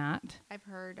on the mat. I've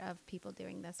heard of people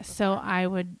doing this before. So I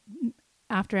would,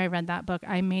 after I read that book,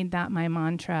 I made that my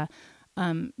mantra.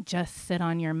 Just sit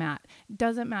on your mat.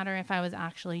 Doesn't matter if I was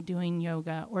actually doing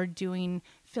yoga or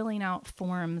filling out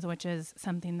forms, which is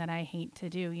something that I hate to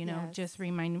do, you know, just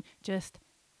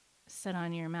sit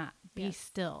on your mat, be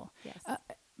still,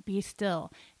 be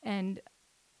still. And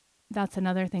that's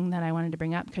another thing that I wanted to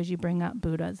bring up, because you bring up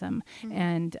Buddhism.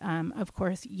 And, of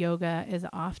course, yoga is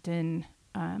often,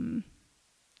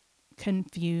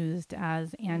 confused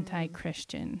as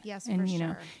anti-Christian. Yes, and for you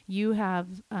know, sure. you have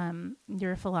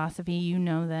your philosophy, you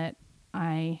know, that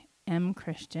I am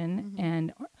Christian,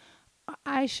 and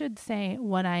I should say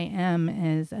what I am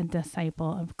is a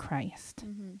disciple of Christ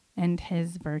and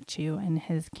his virtue and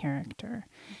his character.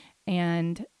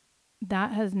 And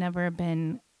that has never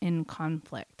been in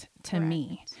conflict to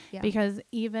me, because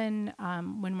even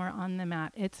when we're on the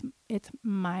mat, it's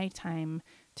my time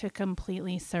to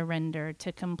completely surrender,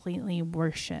 to completely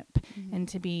worship, and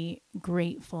to be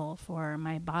grateful for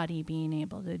my body being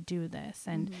able to do this,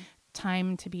 and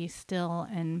time to be still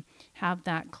and have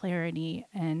that clarity.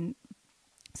 And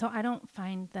so I don't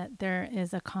find that there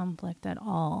is a conflict at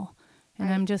all.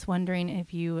 And I'm just wondering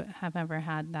if you have ever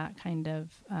had that kind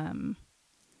of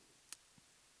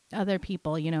other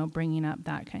people, you know, bringing up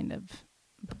that kind of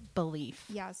belief.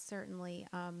 Yeah, certainly.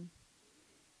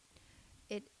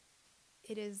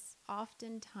 It is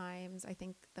oftentimes, I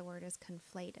think the word is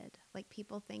conflated. Like,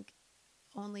 people think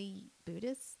only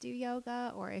Buddhists do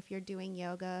yoga, or if you're doing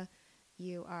yoga,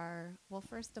 you are, well,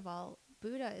 first of all,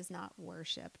 Buddha is not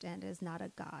worshipped and is not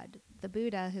a god. The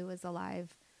Buddha, who was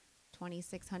alive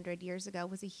 2,600 years ago,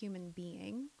 was a human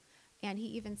being. And he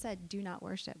even said, do not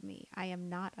worship me. I am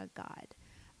not a god.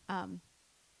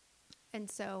 And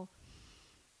so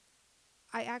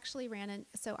I actually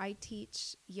so I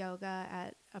teach yoga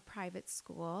at a private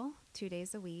school 2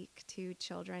 days a week to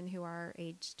children who are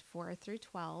aged 4 through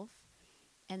 12.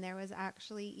 And there was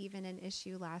actually even an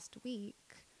issue last week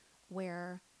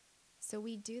where, so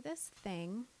we do this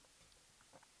thing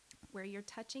where you're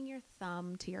touching your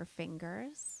thumb to your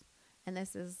fingers. And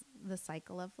this is the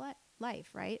cycle of life,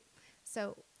 right?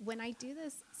 So when I do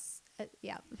this,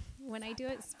 when I do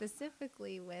it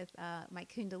specifically with my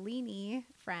Kundalini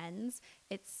friends,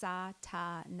 it's Sa,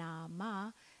 Ta, Na,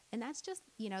 Ma. And that's just,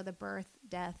 you know, the birth,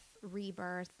 death,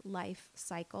 rebirth, life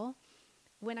cycle.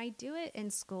 When I do it in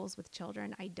schools with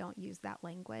children, I don't use that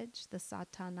language, the Sa,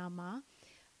 Ta, Na, Ma.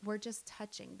 We're just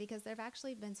touching, because there have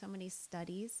actually been so many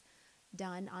studies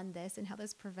done on this and how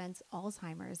this prevents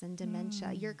Alzheimer's and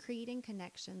dementia. You're creating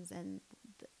connections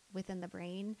within the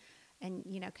brain, and,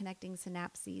 you know, connecting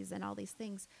synapses and all these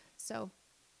things. So,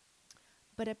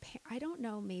 but I don't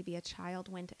know, maybe a child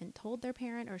went and told their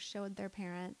parent or showed their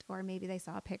parent, or maybe they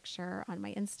saw a picture on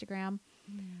my Instagram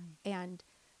and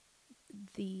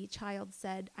the child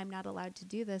said, I'm not allowed to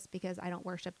do this because I don't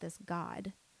worship this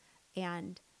God.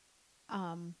 And,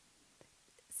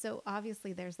 so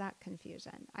obviously there's that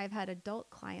confusion. I've had adult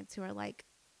clients who are like,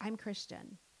 I'm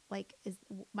Christian. Like,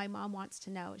 my mom wants to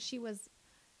know. She was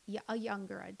a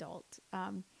younger adult.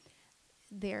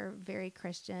 They're very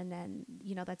Christian, and,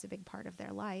 you know, that's a big part of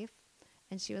their life.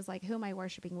 And she was like, who am I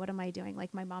worshiping? What am I doing?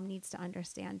 Like, my mom needs to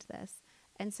understand this.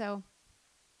 And so,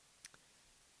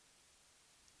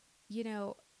 you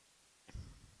know,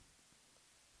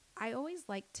 I always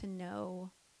like to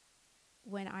know,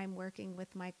 when I'm working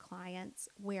with my clients,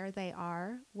 where they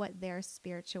are, what their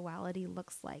spirituality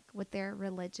looks like, what their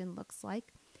religion looks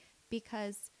like,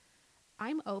 because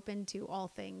I'm open to all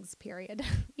things, period,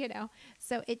 you know?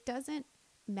 So it doesn't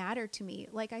matter to me.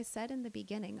 Like I said in the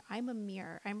beginning, I'm a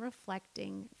mirror. I'm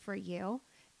reflecting for you.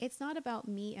 It's not about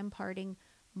me imparting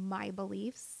my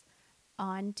beliefs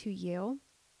onto you.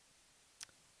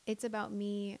 It's about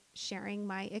me sharing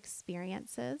my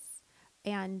experiences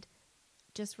and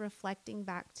just reflecting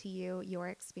back to you your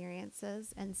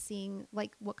experiences and seeing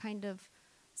like what kind of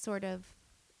sort of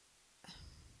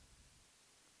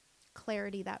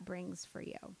clarity that brings for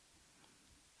you.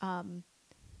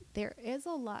 There is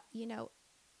a lot,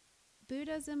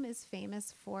 Buddhism is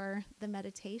famous for the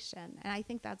meditation. And I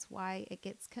think that's why it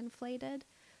gets conflated,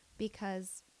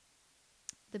 because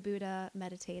the Buddha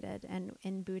meditated, and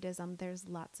in Buddhism, there's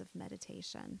lots of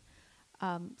meditation.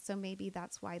 So maybe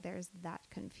that's why there's that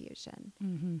confusion.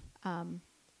 Mm-hmm.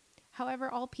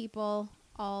 However, all people,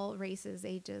 all races,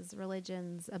 ages,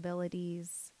 religions,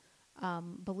 abilities,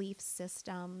 belief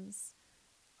systems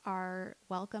are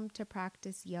welcome to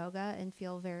practice yoga and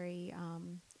feel very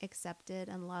accepted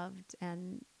and loved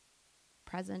and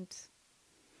present.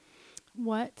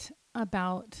 What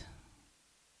about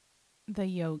the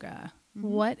yoga? Mm-hmm.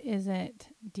 What is it,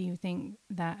 do you think,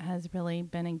 that has really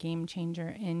been a game changer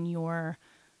in your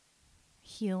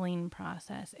healing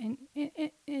process and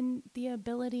in the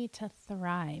ability to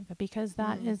thrive? Because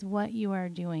that is what you are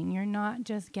doing. You're not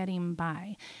just getting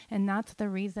by. And that's the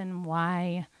reason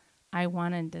why I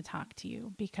wanted to talk to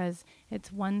you, because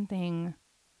it's one thing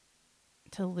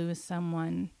to lose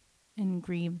someone and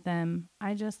grieve them.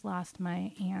 I just lost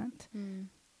my aunt,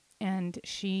 and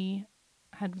she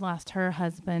had lost her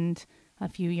husband a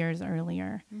few years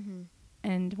earlier. Mm-hmm.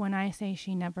 And when I say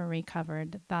she never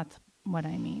recovered, that's what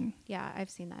I mean. Yeah, I've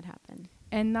seen that happen.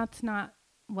 And that's not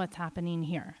what's happening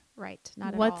here. Right. Not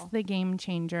at all. What's the game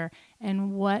changer,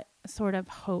 and what sort of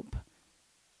hope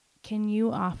can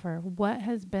you offer? What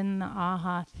has been the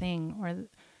aha thing, or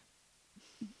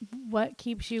what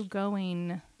keeps you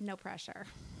going? No pressure.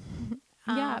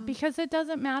 Yeah, because it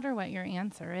doesn't matter what your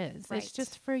answer is. Right. It's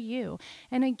just for you.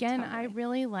 And again, Totally. I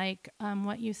really like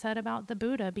what you said about the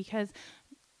Buddha, because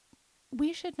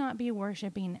we should not be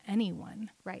worshiping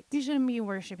anyone. Right. You shouldn't be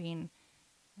worshiping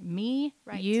me,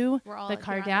 Right. you, We're all the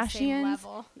here on the same Kardashians.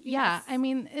 level. Yeah, Yes. I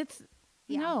mean, it's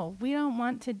no, we don't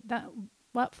want to. That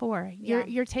what for?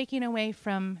 You're taking away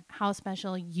from how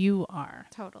special you are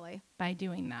Totally. by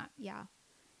doing that. Yeah.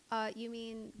 You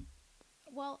mean,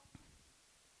 well,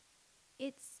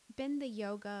 it's been the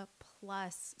yoga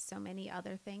plus so many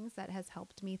other things that has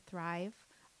helped me thrive.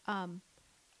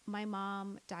 My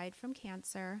mom died from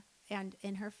cancer, and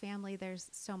in her family, there's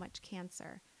so much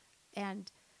cancer.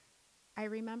 And I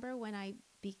remember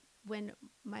when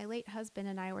my late husband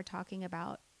and I were talking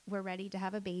about we're ready to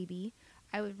have a baby,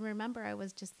 I would remember I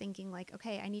was just thinking like,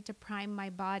 okay, I need to prime my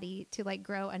body to like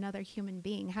grow another human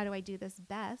being. How do I do this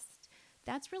best?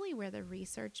 That's really where the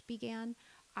research began.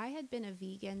 I had been a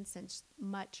vegan since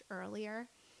much earlier,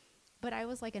 but I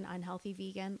was like an unhealthy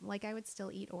vegan. Like I would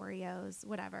still eat Oreos,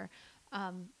 whatever.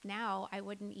 Now I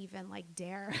wouldn't even like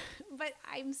dare, but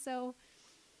I'm so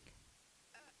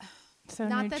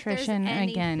not nutrition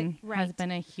again has right.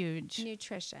 been a huge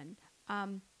nutrition.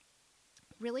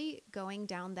 Really going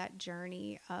down that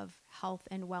journey of health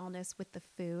and wellness with the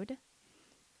food,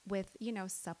 with,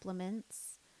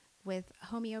 supplements, with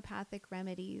homeopathic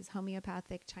remedies,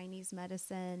 homeopathic Chinese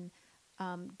medicine,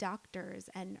 doctors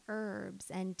and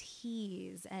herbs and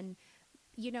teas. And,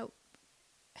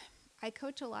 I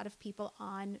coach a lot of people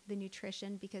on the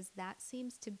nutrition because that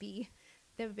seems to be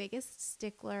the biggest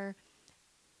stickler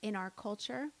in our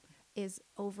culture is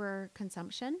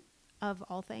overconsumption of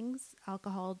all things,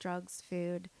 alcohol, drugs,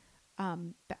 food,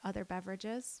 other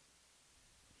beverages.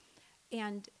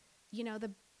 And,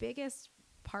 the biggest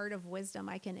part of wisdom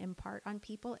I can impart on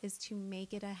people is to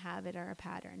make it a habit or a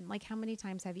pattern. Like how many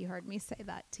times have you heard me say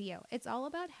that to you? It's all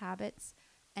about habits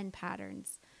and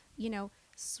patterns,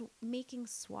 making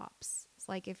swaps. It's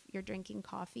like if you're drinking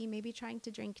coffee, maybe trying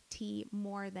to drink tea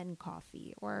more than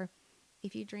coffee, or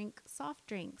if you drink soft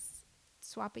drinks,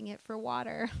 swapping it for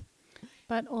water.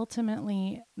 But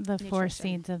ultimately, the four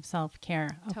seeds of self-care.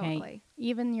 Okay. Totally.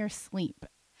 Even your sleep.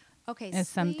 Okay. Is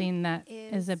something that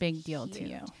is a big deal to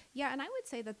you. Yeah. And I would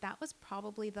say that was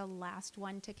probably the last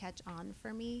one to catch on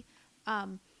for me.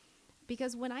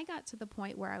 Because when I got to the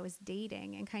point where I was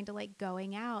dating and kind of like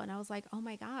going out and I was like, oh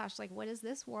my gosh, like what is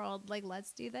this world? Like,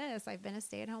 let's do this. I've been a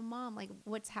stay-at-home mom. Like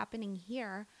what's happening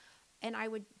here? And I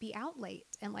would be out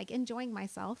late and like enjoying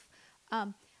myself.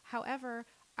 However,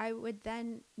 I would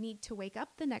then need to wake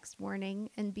up the next morning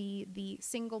and be the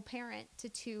single parent to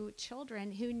 2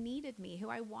 children who needed me, who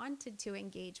I wanted to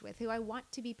engage with, who I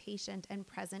want to be patient and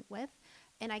present with.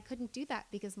 And I couldn't do that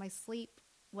because my sleep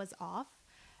was off.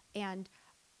 And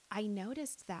I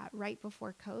noticed that right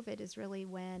before COVID is really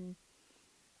when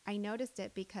I noticed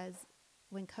it, because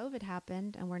when COVID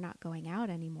happened and we're not going out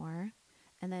anymore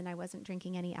And then I wasn't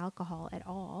drinking any alcohol at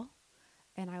all.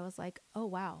 And I was like, oh,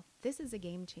 wow, this is a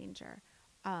game changer.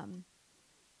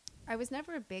 I was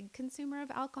never a big consumer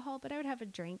of alcohol, but I would have a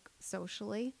drink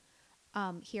socially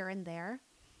here and there.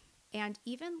 And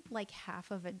even like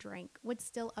half of a drink would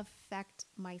still affect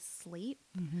my sleep.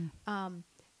 And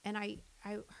I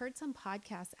heard some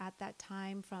podcasts at that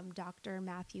time from Dr.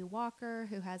 Matthew Walker,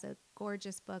 who has a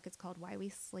gorgeous book. It's called Why We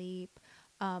Sleep.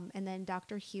 And then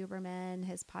Dr. Huberman,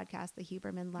 his podcast, The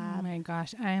Huberman Lab. Oh my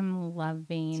gosh, I'm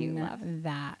loving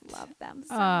that. Love them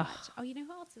so much. Oh, you know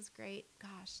who else is great?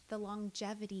 Gosh, the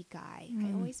longevity guy.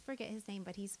 I always forget his name,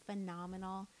 but he's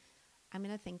phenomenal. I'm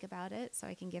going to think about it so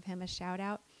I can give him a shout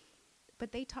out.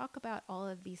 But they talk about all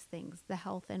of these things, the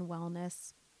health and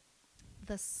wellness,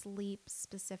 the sleep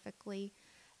specifically,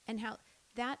 and how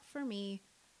that for me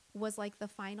was like the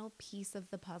final piece of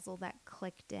the puzzle that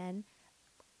clicked in.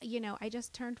 You know, I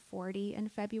just turned 40 in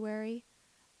February.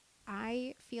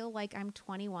 I feel like I'm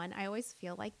 21. I always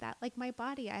feel like that. Like my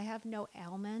body, I have no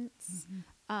ailments.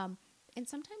 And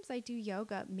sometimes I do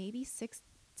yoga, maybe 6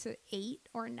 to 8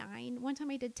 or 9. One time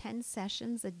I did 10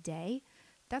 sessions a day.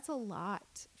 That's a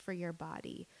lot for your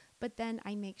body. But then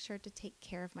I make sure to take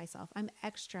care of myself. I'm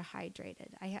extra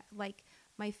hydrated. Like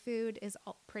my food is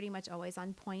pretty much always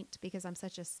on point because I'm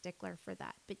such a stickler for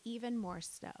that. But even more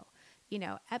so, you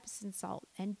know, Epsom salt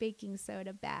and baking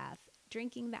soda bath,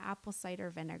 drinking the apple cider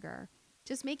vinegar,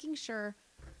 just making sure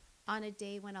on a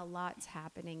day when a lot's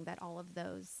happening that all of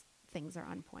those things are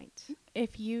on point.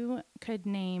 If you could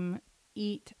name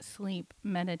eat, sleep,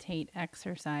 meditate,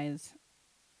 exercise,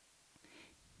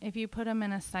 if you put them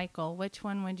in a cycle, which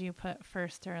one would you put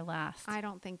first or last? I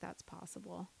don't think that's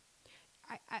possible.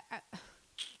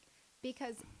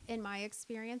 Because in my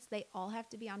experience, they all have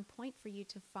to be on point for you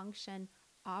to function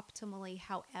optimally.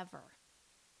 However,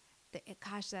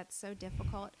 gosh, that's so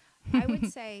difficult. I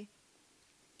would say,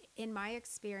 in my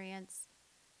experience,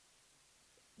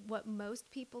 what most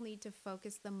people need to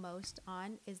focus the most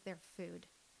on is their food,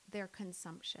 their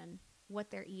consumption,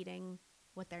 what they're eating,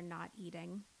 what they're not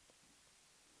eating.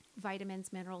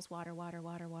 Vitamins, minerals, water.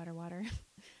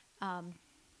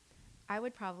 I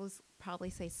would probably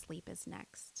say sleep is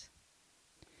next.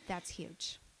 That's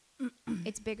huge.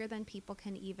 It's bigger than people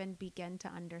can even begin to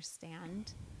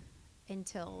understand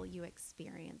until you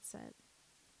experience it.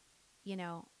 You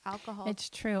know, alcohol. It's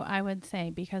true, I would say,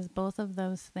 because both of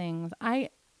those things,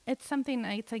 it's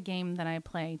a game that I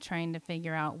play trying to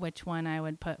figure out which one I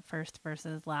would put first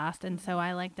versus last. And so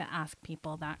I like to ask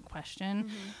people that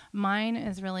question. Mine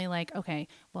is really like, okay,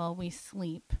 well, we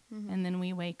sleep and then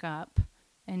we wake up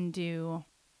and do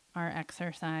our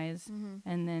exercise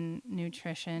and then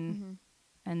nutrition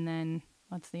and then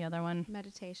what's the other one?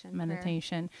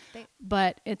 Meditation.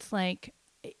 But it's like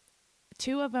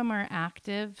 2 of them are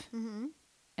active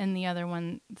and the other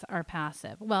ones are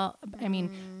passive. Well, I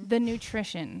mean, the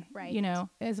nutrition, right, you know,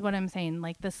 is what I'm saying.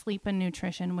 Like the sleep and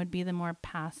nutrition would be the more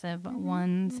passive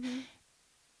ones.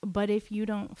 But if you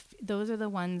don't, those are the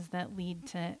ones that lead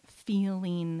to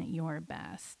feeling your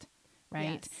best,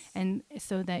 right? Yes. And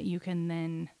so that you can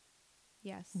then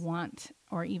want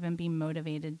or even be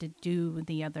motivated to do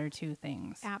the other 2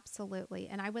 things. Absolutely.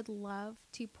 And I would love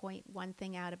to point one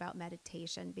thing out about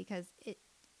meditation because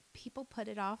people put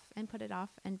it off and put it off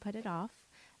and put it off,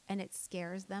 and it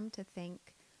scares them to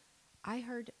think. I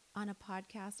heard on a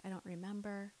podcast, I don't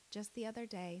remember, just the other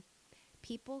day,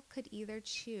 people could either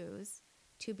choose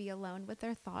to be alone with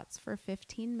their thoughts for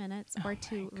 15 minutes or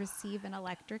to receive an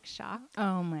electric shock.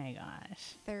 Oh my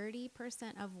gosh.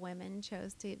 30% of women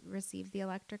chose to receive the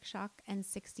electric shock and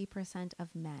 60%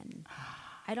 of men.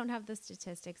 I don't have the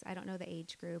statistics. I don't know the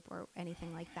age group or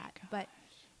anything like that, but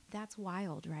that's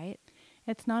wild, right?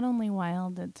 It's not only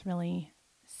wild, it's really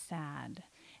sad.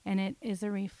 And it is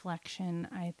a reflection,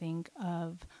 I think,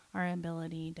 of our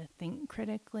ability to think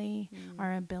critically,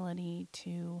 our ability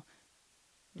to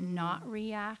not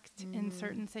react in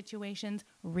certain situations,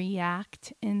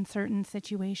 react in certain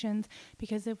situations.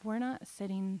 Because if we're not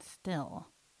sitting still,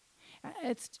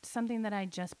 it's something that I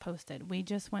just posted. We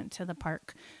just went to the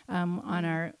park on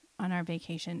our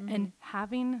vacation and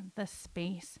having the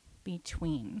space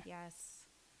between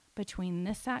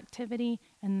this activity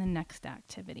and the next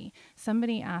activity.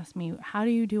 Somebody asked me, how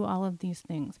do you do all of these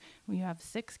things? Well, you have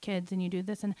 6 kids and you do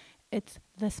this, and it's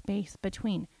the space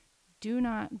between. Do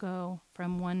not go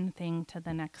from one thing to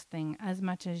the next thing as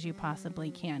much as you possibly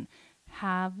can.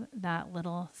 Have that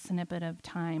little snippet of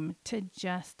time to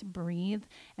just breathe,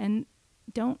 and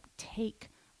don't take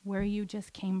where you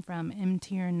just came from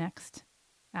into your next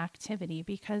activity,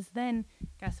 because then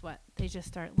guess what? They just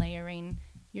start layering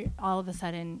you're all of a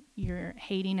sudden you're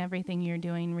hating everything you're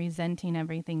doing, resenting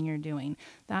everything you're doing.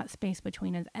 That space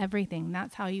between is everything.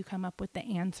 That's how you come up with the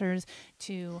answers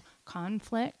to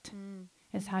conflict.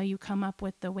 Is how you come up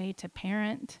with the way to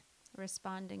parent.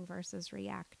 Responding versus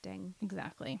reacting.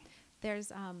 Exactly.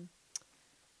 There's I'm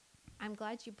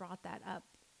glad you brought that up.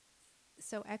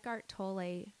 So Eckhart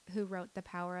Tolle, who wrote The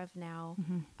Power of Now,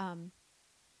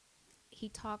 he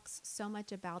talks so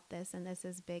much about this, and this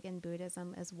is big in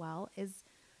Buddhism as well, is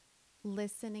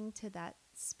listening to that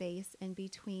space in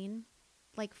between,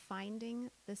 like finding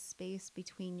the space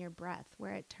between your breath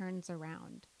where it turns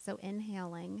around. So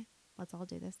inhaling, let's all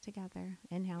do this together.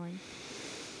 Inhaling.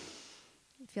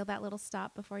 Feel that little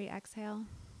stop before you exhale.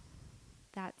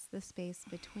 That's the space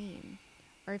between.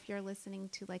 Or if you're listening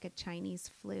to like a Chinese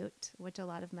flute, which a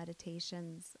lot of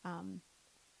meditations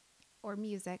or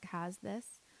music has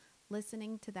this,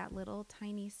 listening to that little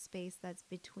tiny space that's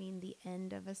between the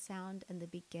end of a sound and the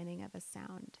beginning of a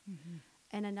sound.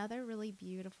 And another really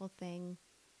beautiful thing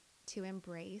to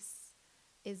embrace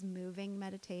is moving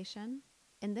meditation.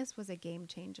 And this was a game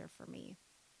changer for me.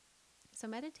 So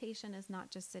meditation is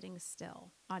not just sitting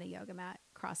still on a yoga mat,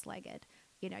 cross-legged.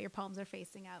 You know, your palms are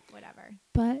facing up, whatever.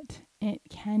 But it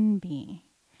can be.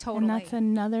 Totally. And that's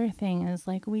another thing is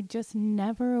like we just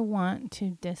never want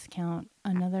to discount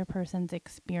another person's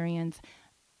experience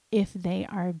if they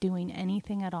are doing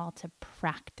anything at all to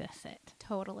practice it.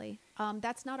 Totally.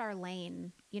 That's not our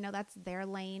lane. You know, that's their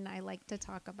lane. I like to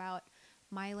talk about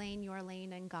my lane, your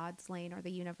lane, and God's lane, or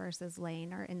the universe's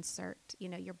lane, or insert, you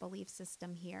know, your belief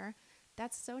system here.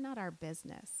 That's so not our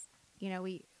business. You know,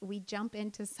 we jump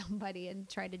into somebody and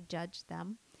try to judge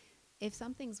them. If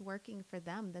something's working for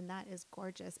them, then that is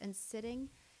gorgeous. And sitting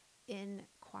in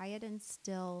quiet and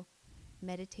still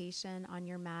meditation on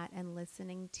your mat and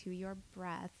listening to your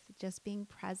breath, just being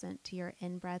present to your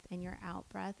in-breath and your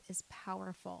out-breath is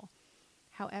powerful.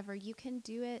 However, you can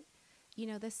do it, you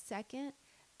know, the second,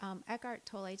 Eckhart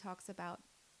Tolle talks about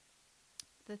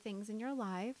the things in your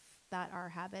life that are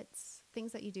habits,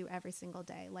 things that you do every single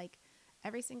day. Like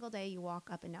every single day you walk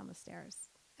up and down the stairs.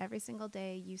 Every single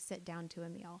day you sit down to a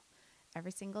meal.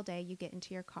 Every single day you get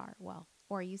into your car,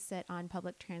 or you sit on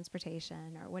public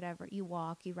transportation or whatever. You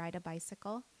walk, you ride a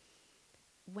bicycle.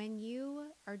 When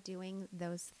you are doing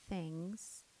those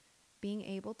things, being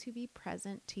able to be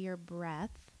present to your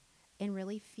breath and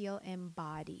really feel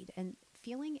embodied. And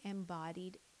feeling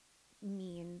embodied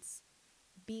means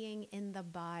being in the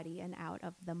body and out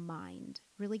of the mind,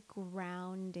 really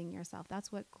grounding yourself.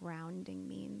 That's what grounding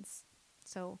means.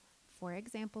 So, for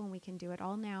example, and we can do it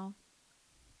all now,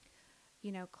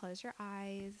 you know, close your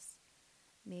eyes.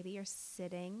 Maybe you're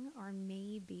sitting, or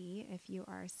maybe if you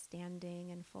are standing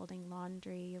and folding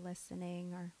laundry,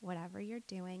 listening, or whatever you're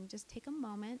doing, just take a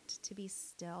moment to be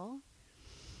still.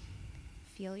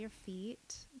 Feel your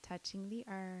feet touching the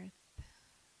earth.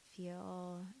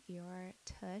 Feel your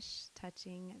tush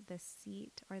touching the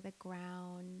seat or the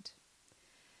ground.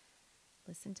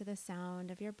 Listen to the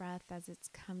sound of your breath as it's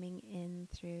coming in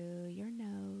through your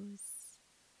nose.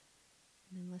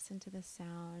 And then listen to the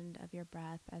sound of your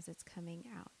breath as it's coming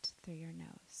out through your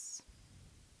nose.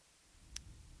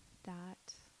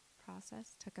 That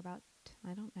process took about,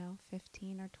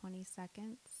 15 or 20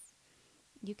 seconds.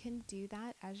 You can do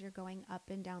that as you're going up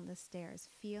and down the stairs,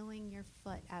 feeling your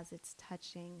foot as it's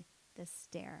touching the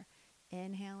stair,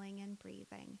 inhaling and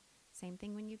breathing. Same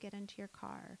thing when you get into your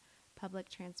car, public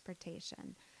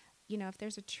transportation. You know, if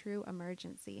there's a true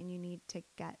emergency and you need to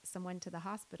get someone to the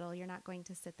hospital, you're not going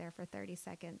to sit there for 30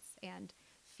 seconds and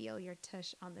feel your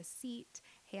tush on the seat,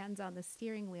 hands on the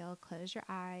steering wheel, close your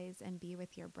eyes and be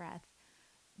with your breath.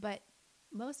 But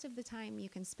most of the time you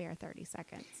can spare 30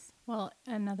 seconds. Well,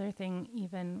 another thing,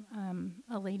 even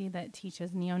a lady that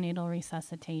teaches neonatal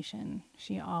resuscitation,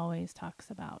 she always talks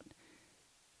about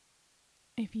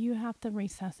if you have to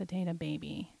resuscitate a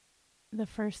baby, the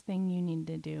first thing you need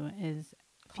to do is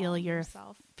feel your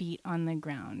feet on the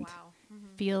ground. Wow.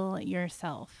 Mm-hmm. Feel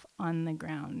yourself on the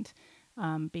ground.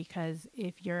 Because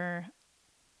if you're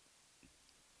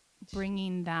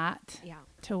bringing that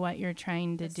to what you're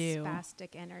trying to do,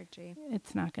 spastic energy,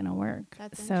 it's not going to work.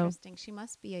 That's interesting. She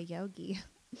must be a yogi.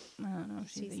 I don't know if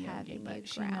she's a yogi, but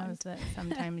she ground. knows that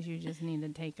sometimes you just need to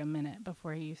take a minute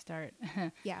before you start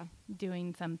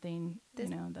doing something,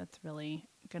 that's really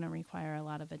going to require a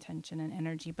lot of attention and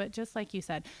energy. But just like you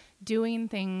said, doing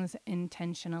things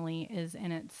intentionally is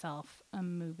in itself a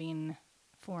moving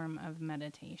form of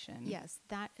meditation. Yes,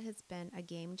 that has been a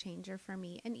game changer for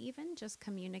me. And even just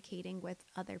communicating with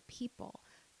other people,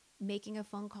 making a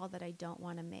phone call that I don't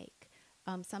want to make.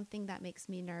 Something that makes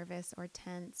me nervous or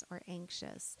tense or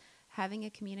anxious, having a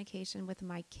communication with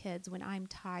my kids when I'm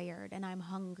tired and I'm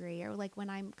hungry, or like when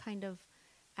I'm kind of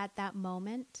at that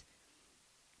moment,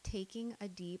 taking a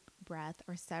deep breath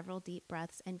or several deep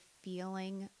breaths and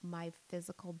feeling my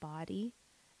physical body,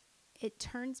 it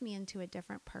turns me into a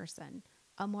different person,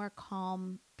 a more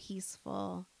calm,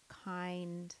 peaceful,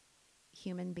 kind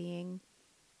human being.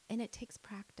 And it takes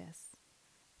practice.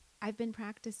 I've been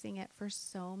practicing it for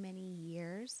so many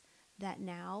years that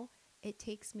now it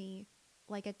takes me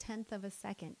like a tenth of a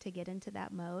second to get into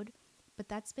that mode. But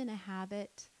that's been a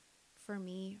habit for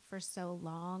me for so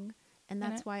long. And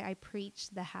that's why I preach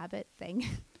the habit thing.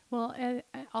 Well,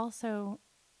 also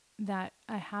that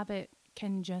a habit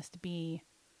can just be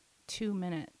 2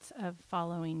 minutes of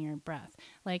following your breath.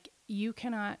 Like you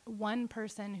cannot, one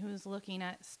person who's looking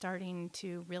at starting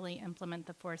to really implement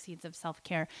the 4 C's of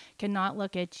self-care cannot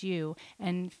look at you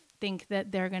and think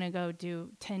that they're going to go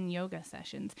do 10 yoga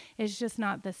sessions. It's just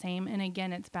not the same. And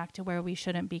again, it's back to where we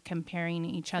shouldn't be comparing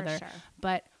each other. Sure.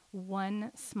 But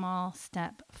one small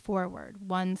step forward,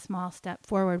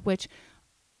 which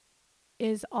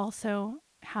is also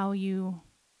how you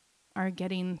are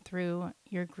getting through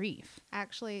your grief.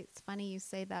 Actually, it's funny you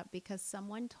say that because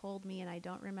someone told me, and I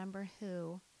don't remember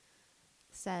who,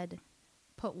 said,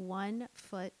 put one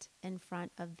foot in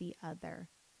front of the other.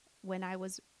 When I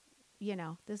was,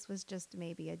 this was just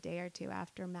maybe a day or two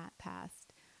after Matt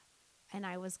passed. And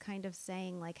I was kind of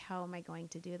saying, like, how am I going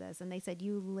to do this? And they said,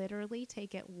 you literally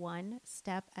take it one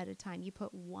step at a time. You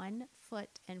put one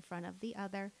foot in front of the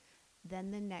other,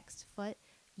 then the next foot.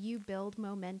 You build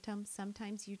momentum.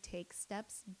 Sometimes you take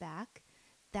steps back.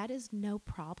 That is no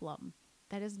problem.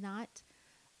 That is not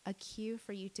a cue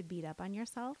for you to beat up on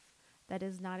yourself. That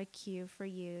is not a cue for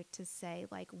you to say,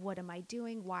 like, what am I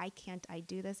doing? Why can't I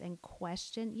do this? And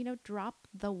question, drop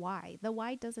the why. The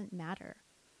why doesn't matter.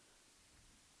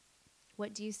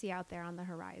 What do you see out there on the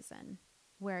horizon?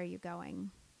 Where are you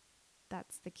going?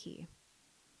 That's the key.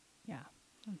 Yeah,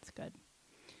 that's good.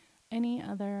 Any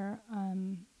other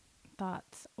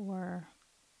thoughts or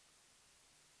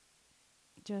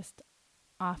just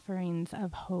offerings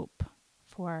of hope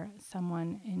for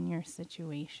someone in your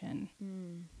situation?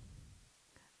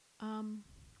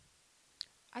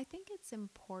 I think it's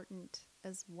important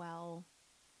as well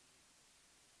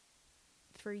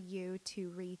for you to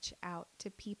reach out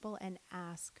to people and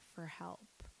ask for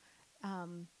help.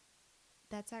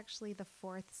 That's actually the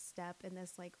 4th step in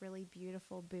this like really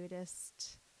beautiful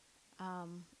Buddhist, I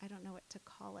don't know what to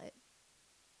call it.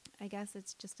 I guess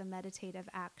it's just a meditative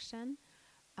action,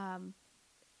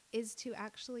 is to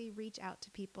actually reach out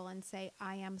to people and say,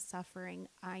 I am suffering.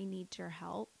 I need your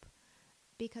help.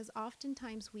 Because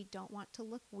oftentimes we don't want to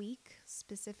look weak,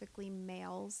 specifically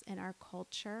males in our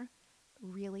culture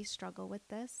really struggle with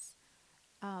this.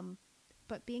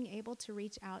 But being able to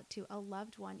reach out to a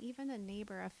loved one, even a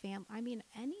neighbor, a family,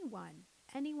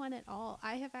 anyone at all.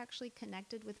 I have actually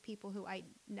connected with people who I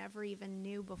never even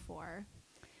knew before,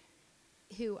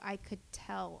 who I could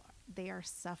tell they are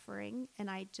suffering, and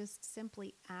I just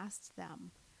simply asked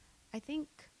them. I think,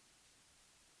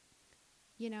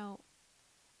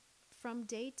 from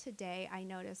day to day, I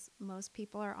notice most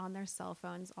people are on their cell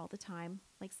phones all the time,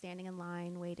 like standing in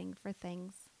line, waiting for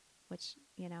things, which,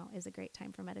 is a great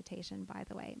time for meditation, by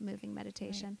the way, moving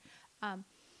meditation. Right.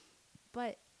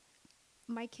 But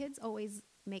my kids always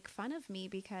make fun of me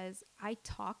because I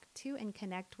talk to and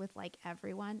connect with like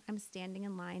everyone. I'm standing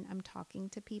in line. I'm talking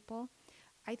to people.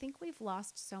 I think we've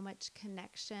lost so much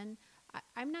connection.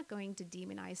 I'm not going to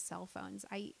demonize cell phones.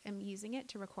 I am using it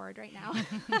to record right now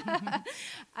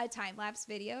a time-lapse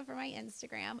video for my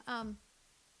Instagram.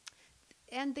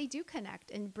 And they do connect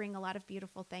and bring a lot of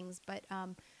beautiful things. But,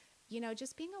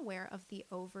 just being aware of the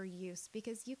overuse,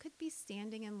 because you could be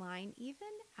standing in line even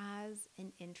as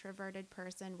an introverted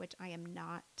person, which I am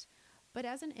not. But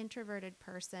as an introverted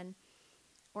person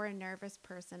or a nervous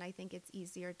person, I think it's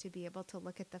easier to be able to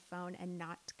look at the phone and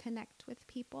not connect with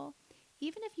people.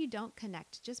 Even if you don't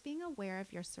connect, just being aware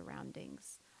of your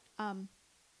surroundings.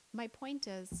 My point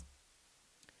is,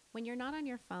 when you're not on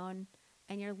your phone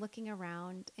and you're looking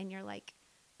around and you're like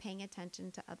paying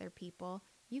attention to other people,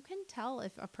 you can tell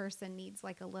if a person needs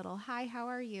like a little, hi, how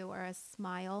are you? Or a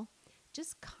smile.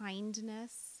 Just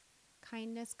kindness.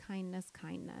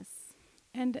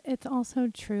 And it's also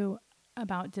true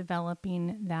about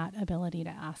developing that ability to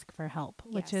ask for help,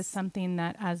 which is something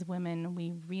that as women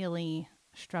we really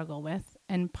struggle with.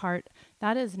 And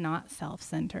that is not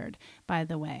self-centered, by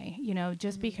the way.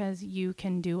 Just because you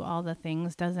can do all the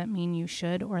things doesn't mean you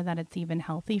should, or that it's even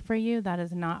healthy for you. That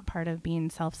is not part of being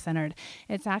self-centered.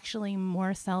 It's actually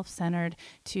more self-centered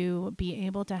to be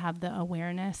able to have the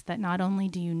awareness that not only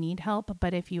do you need help,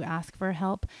 but if you ask for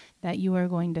help, that you are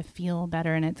going to feel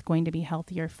better and it's going to be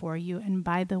healthier for you. And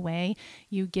by the way,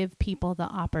 you give people the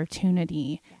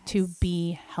opportunity to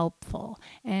be helpful,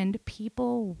 and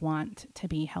people want to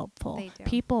be helpful. They do.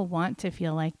 People want to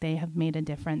feel like they have made a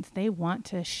difference. They want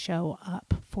to show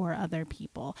up for other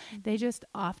people. They just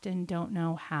often don't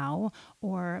know how,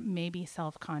 or maybe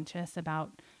self-conscious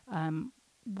about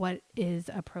what is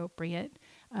appropriate.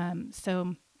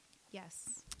 So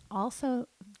Yes. also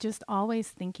just always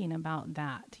thinking about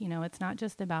that. It's not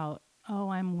just about, oh,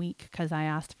 I'm weak because I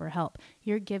asked for help.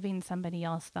 You're giving somebody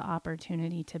else the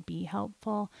opportunity to be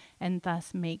helpful and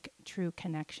thus make true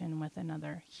connection with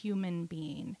another human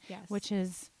being, Yes. which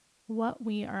is what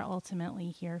we are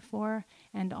ultimately here for.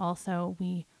 And also,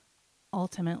 we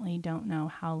ultimately don't know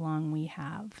how long we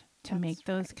have to That's make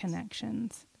those right.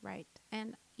 connections. Right.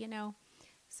 And,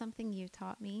 something you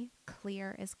taught me,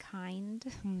 clear is kind.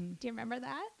 Do you remember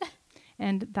that?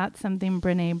 And that's something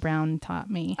Brene Brown taught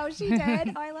me. Oh, she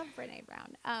did? Oh, I love Brene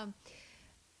Brown.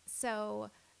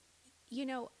 So,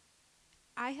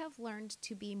 I have learned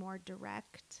to be more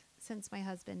direct since my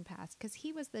husband passed, because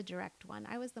he was the direct one.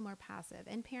 I was the more passive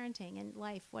in parenting and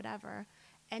life, whatever.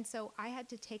 And so I had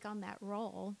to take on that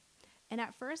role. And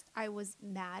at first I was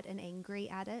mad and angry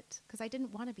at it because I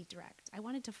didn't want to be direct. I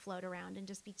wanted to float around and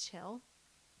just be chill.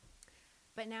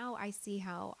 But now I see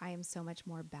how I am so much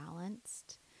more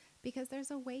balanced, because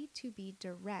there's a way to be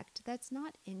direct that's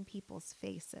not in people's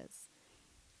faces.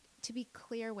 To be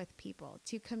clear with people,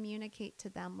 to communicate to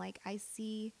them, like, I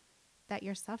see that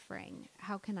you're suffering.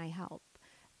 How can I help?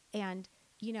 And,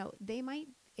 they might,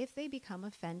 if they become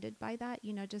offended by that,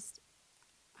 just,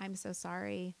 I'm so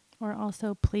sorry. Or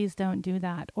also, please don't do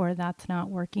that, or that's not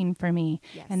working for me.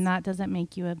 Yes. And that doesn't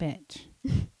make you a bitch.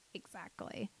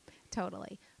 Exactly.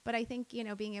 Totally. But I think,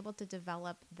 being able to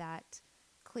develop that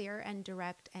clear and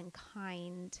direct and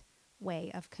kind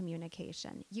way of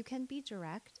communication. You can be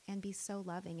direct and be so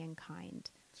loving and kind.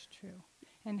 It's true.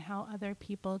 And how other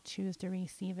people choose to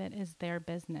receive it is their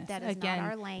business. That is Again,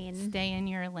 not our lane. Stay in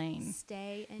your lane.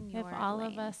 Stay in your lane. If all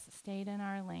of us stayed in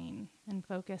our lane and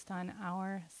focused on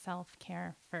our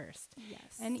self-care first.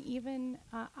 Yes. And even,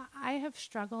 I have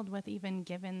struggled with even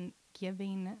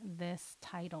giving this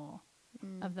title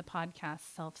of the podcast,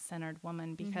 Self-Centered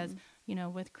Woman, because,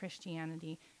 with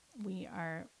Christianity,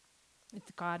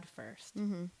 it's God first.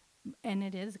 And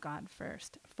it is God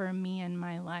first for me and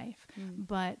my life.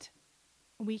 But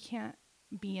we can't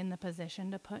be in the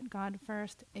position to put God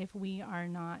first if we are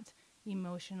not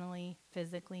emotionally,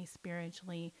 physically,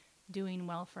 spiritually doing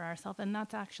well for ourselves. And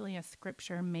that's actually a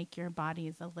scripture, make your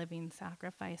bodies a living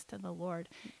sacrifice to the Lord.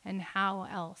 And how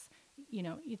else,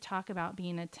 you talk about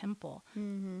being a temple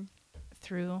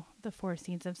through the 4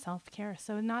 seeds of self-care.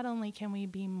 So not only can we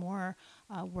be more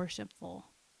worshipful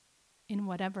in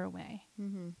whatever way,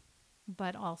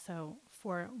 but also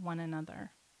for one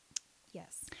another.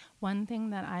 Yes. One thing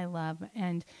that I love,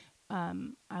 and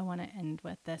I want to end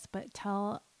with this, but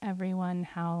tell everyone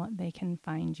how they can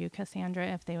find you, Cassandra,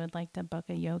 if they would like to book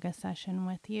a yoga session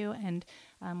with you, and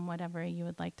whatever you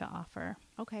would like to offer.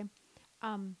 Okay.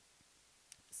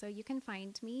 So you can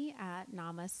find me at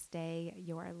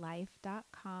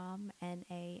namasteyourlife.com,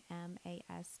 NAMASTE.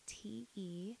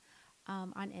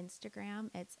 On Instagram,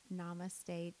 it's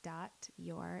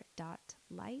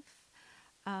namaste.your.life.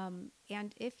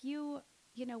 And if you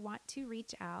want to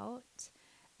reach out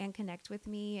and connect with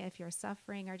me, if you're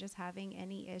suffering or just having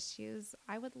any issues,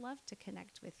 I would love to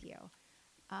connect with you.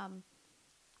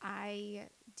 I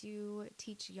do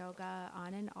teach yoga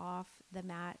on and off the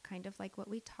mat, kind of like what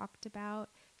we talked about.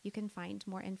 You can find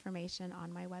more information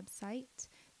on my website.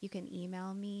 You can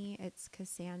email me. It's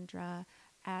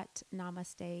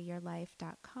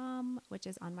Cassandra@namasteyourlife.com, which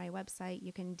is on my website.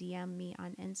 You can DM me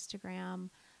on Instagram.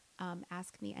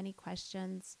 Ask me any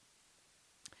questions.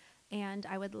 And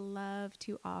I would love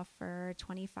to offer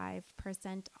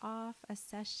 25% off a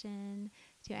session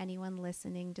to anyone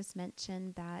listening. Just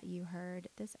mention that you heard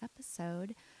this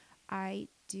episode. I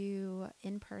do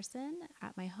in person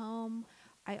at my home.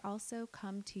 I also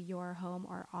come to your home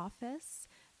or office,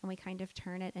 and we kind of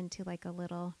turn it into like a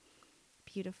little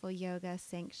beautiful yoga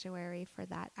sanctuary for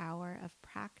that hour of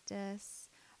practice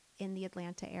in the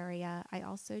Atlanta area. I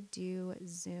also do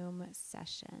Zoom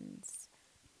sessions.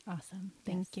 Awesome.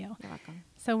 Thank you. You're welcome.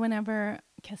 So whenever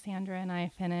Cassandra and I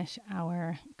finish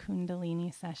our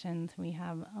Kundalini sessions, we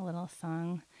have a little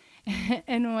song,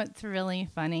 And what's really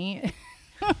funny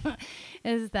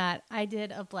is that I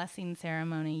did a blessing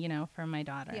ceremony, for my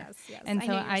daughter. Yes. And I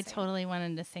so knew you were I saying. totally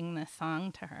wanted to sing this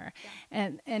song to her.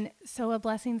 Yeah. And so a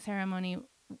blessing ceremony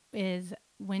is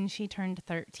when she turned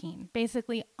 13,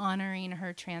 basically honoring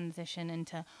her transition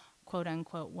into quote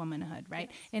unquote womanhood, right?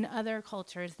 Yes. In other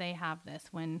cultures, they have this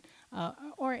when,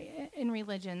 or in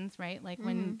religions, right? Like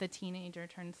when the teenager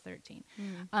turns 13.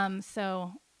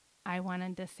 So I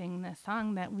wanted to sing this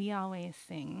song that we always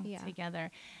sing together.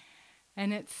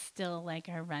 And it's still like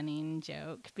a running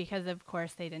joke because, of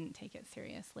course, they didn't take it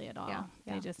seriously at all. Yeah.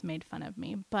 They just made fun of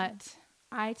me. But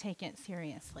I take it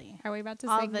seriously. Are we about to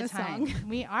all sing the this time? song?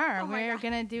 We are. Oh my We're God.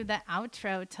 going to do the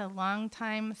outro to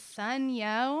Longtime Son,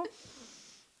 yo.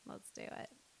 Let's do it.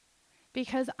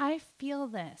 Because I feel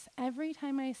this every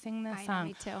time I sing this I know, song.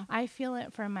 me too. I feel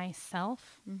it for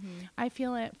myself. I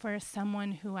feel it for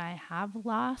someone who I have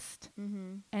lost.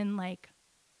 And like,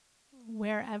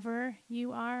 wherever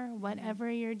you are, whatever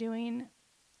you're doing,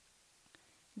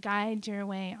 guide your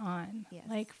way on. Yes.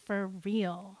 Like for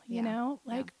real, you know,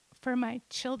 like for my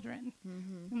children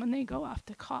when they go off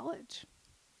to college.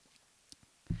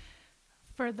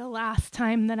 For the last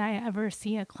time that I ever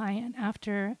see a client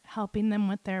after helping them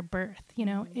with their birth,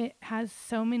 it has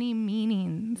so many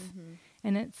meanings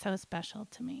and it's so special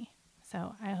to me.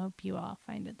 So I hope you all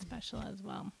find it special as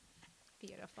well.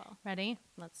 Beautiful. Ready?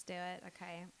 Let's do it.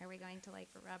 Okay. Are we going to like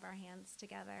rub our hands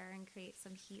together and create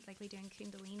some heat like we do in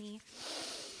Kundalini?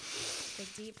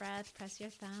 Big deep breath. Press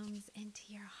your thumbs into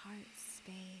your heart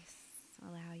space.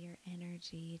 Allow your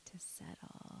energy to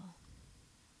settle.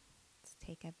 Let's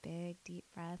take a big deep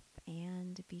breath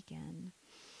and begin.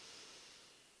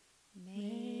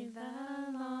 May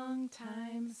the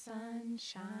long-time sun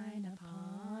shine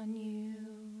upon you.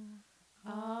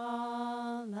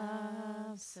 All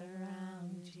love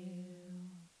surround you,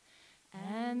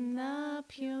 and the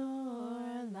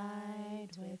pure light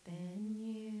within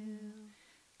you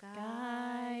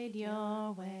guide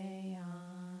your way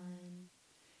on,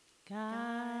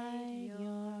 guide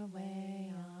your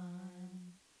way on,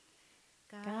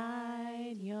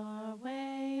 guide your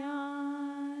way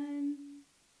on.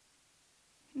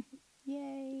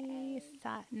 Yay!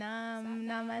 Satnam.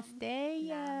 Namaste,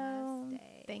 yo.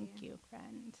 Namaste. Thank you,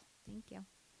 friend. Thank you.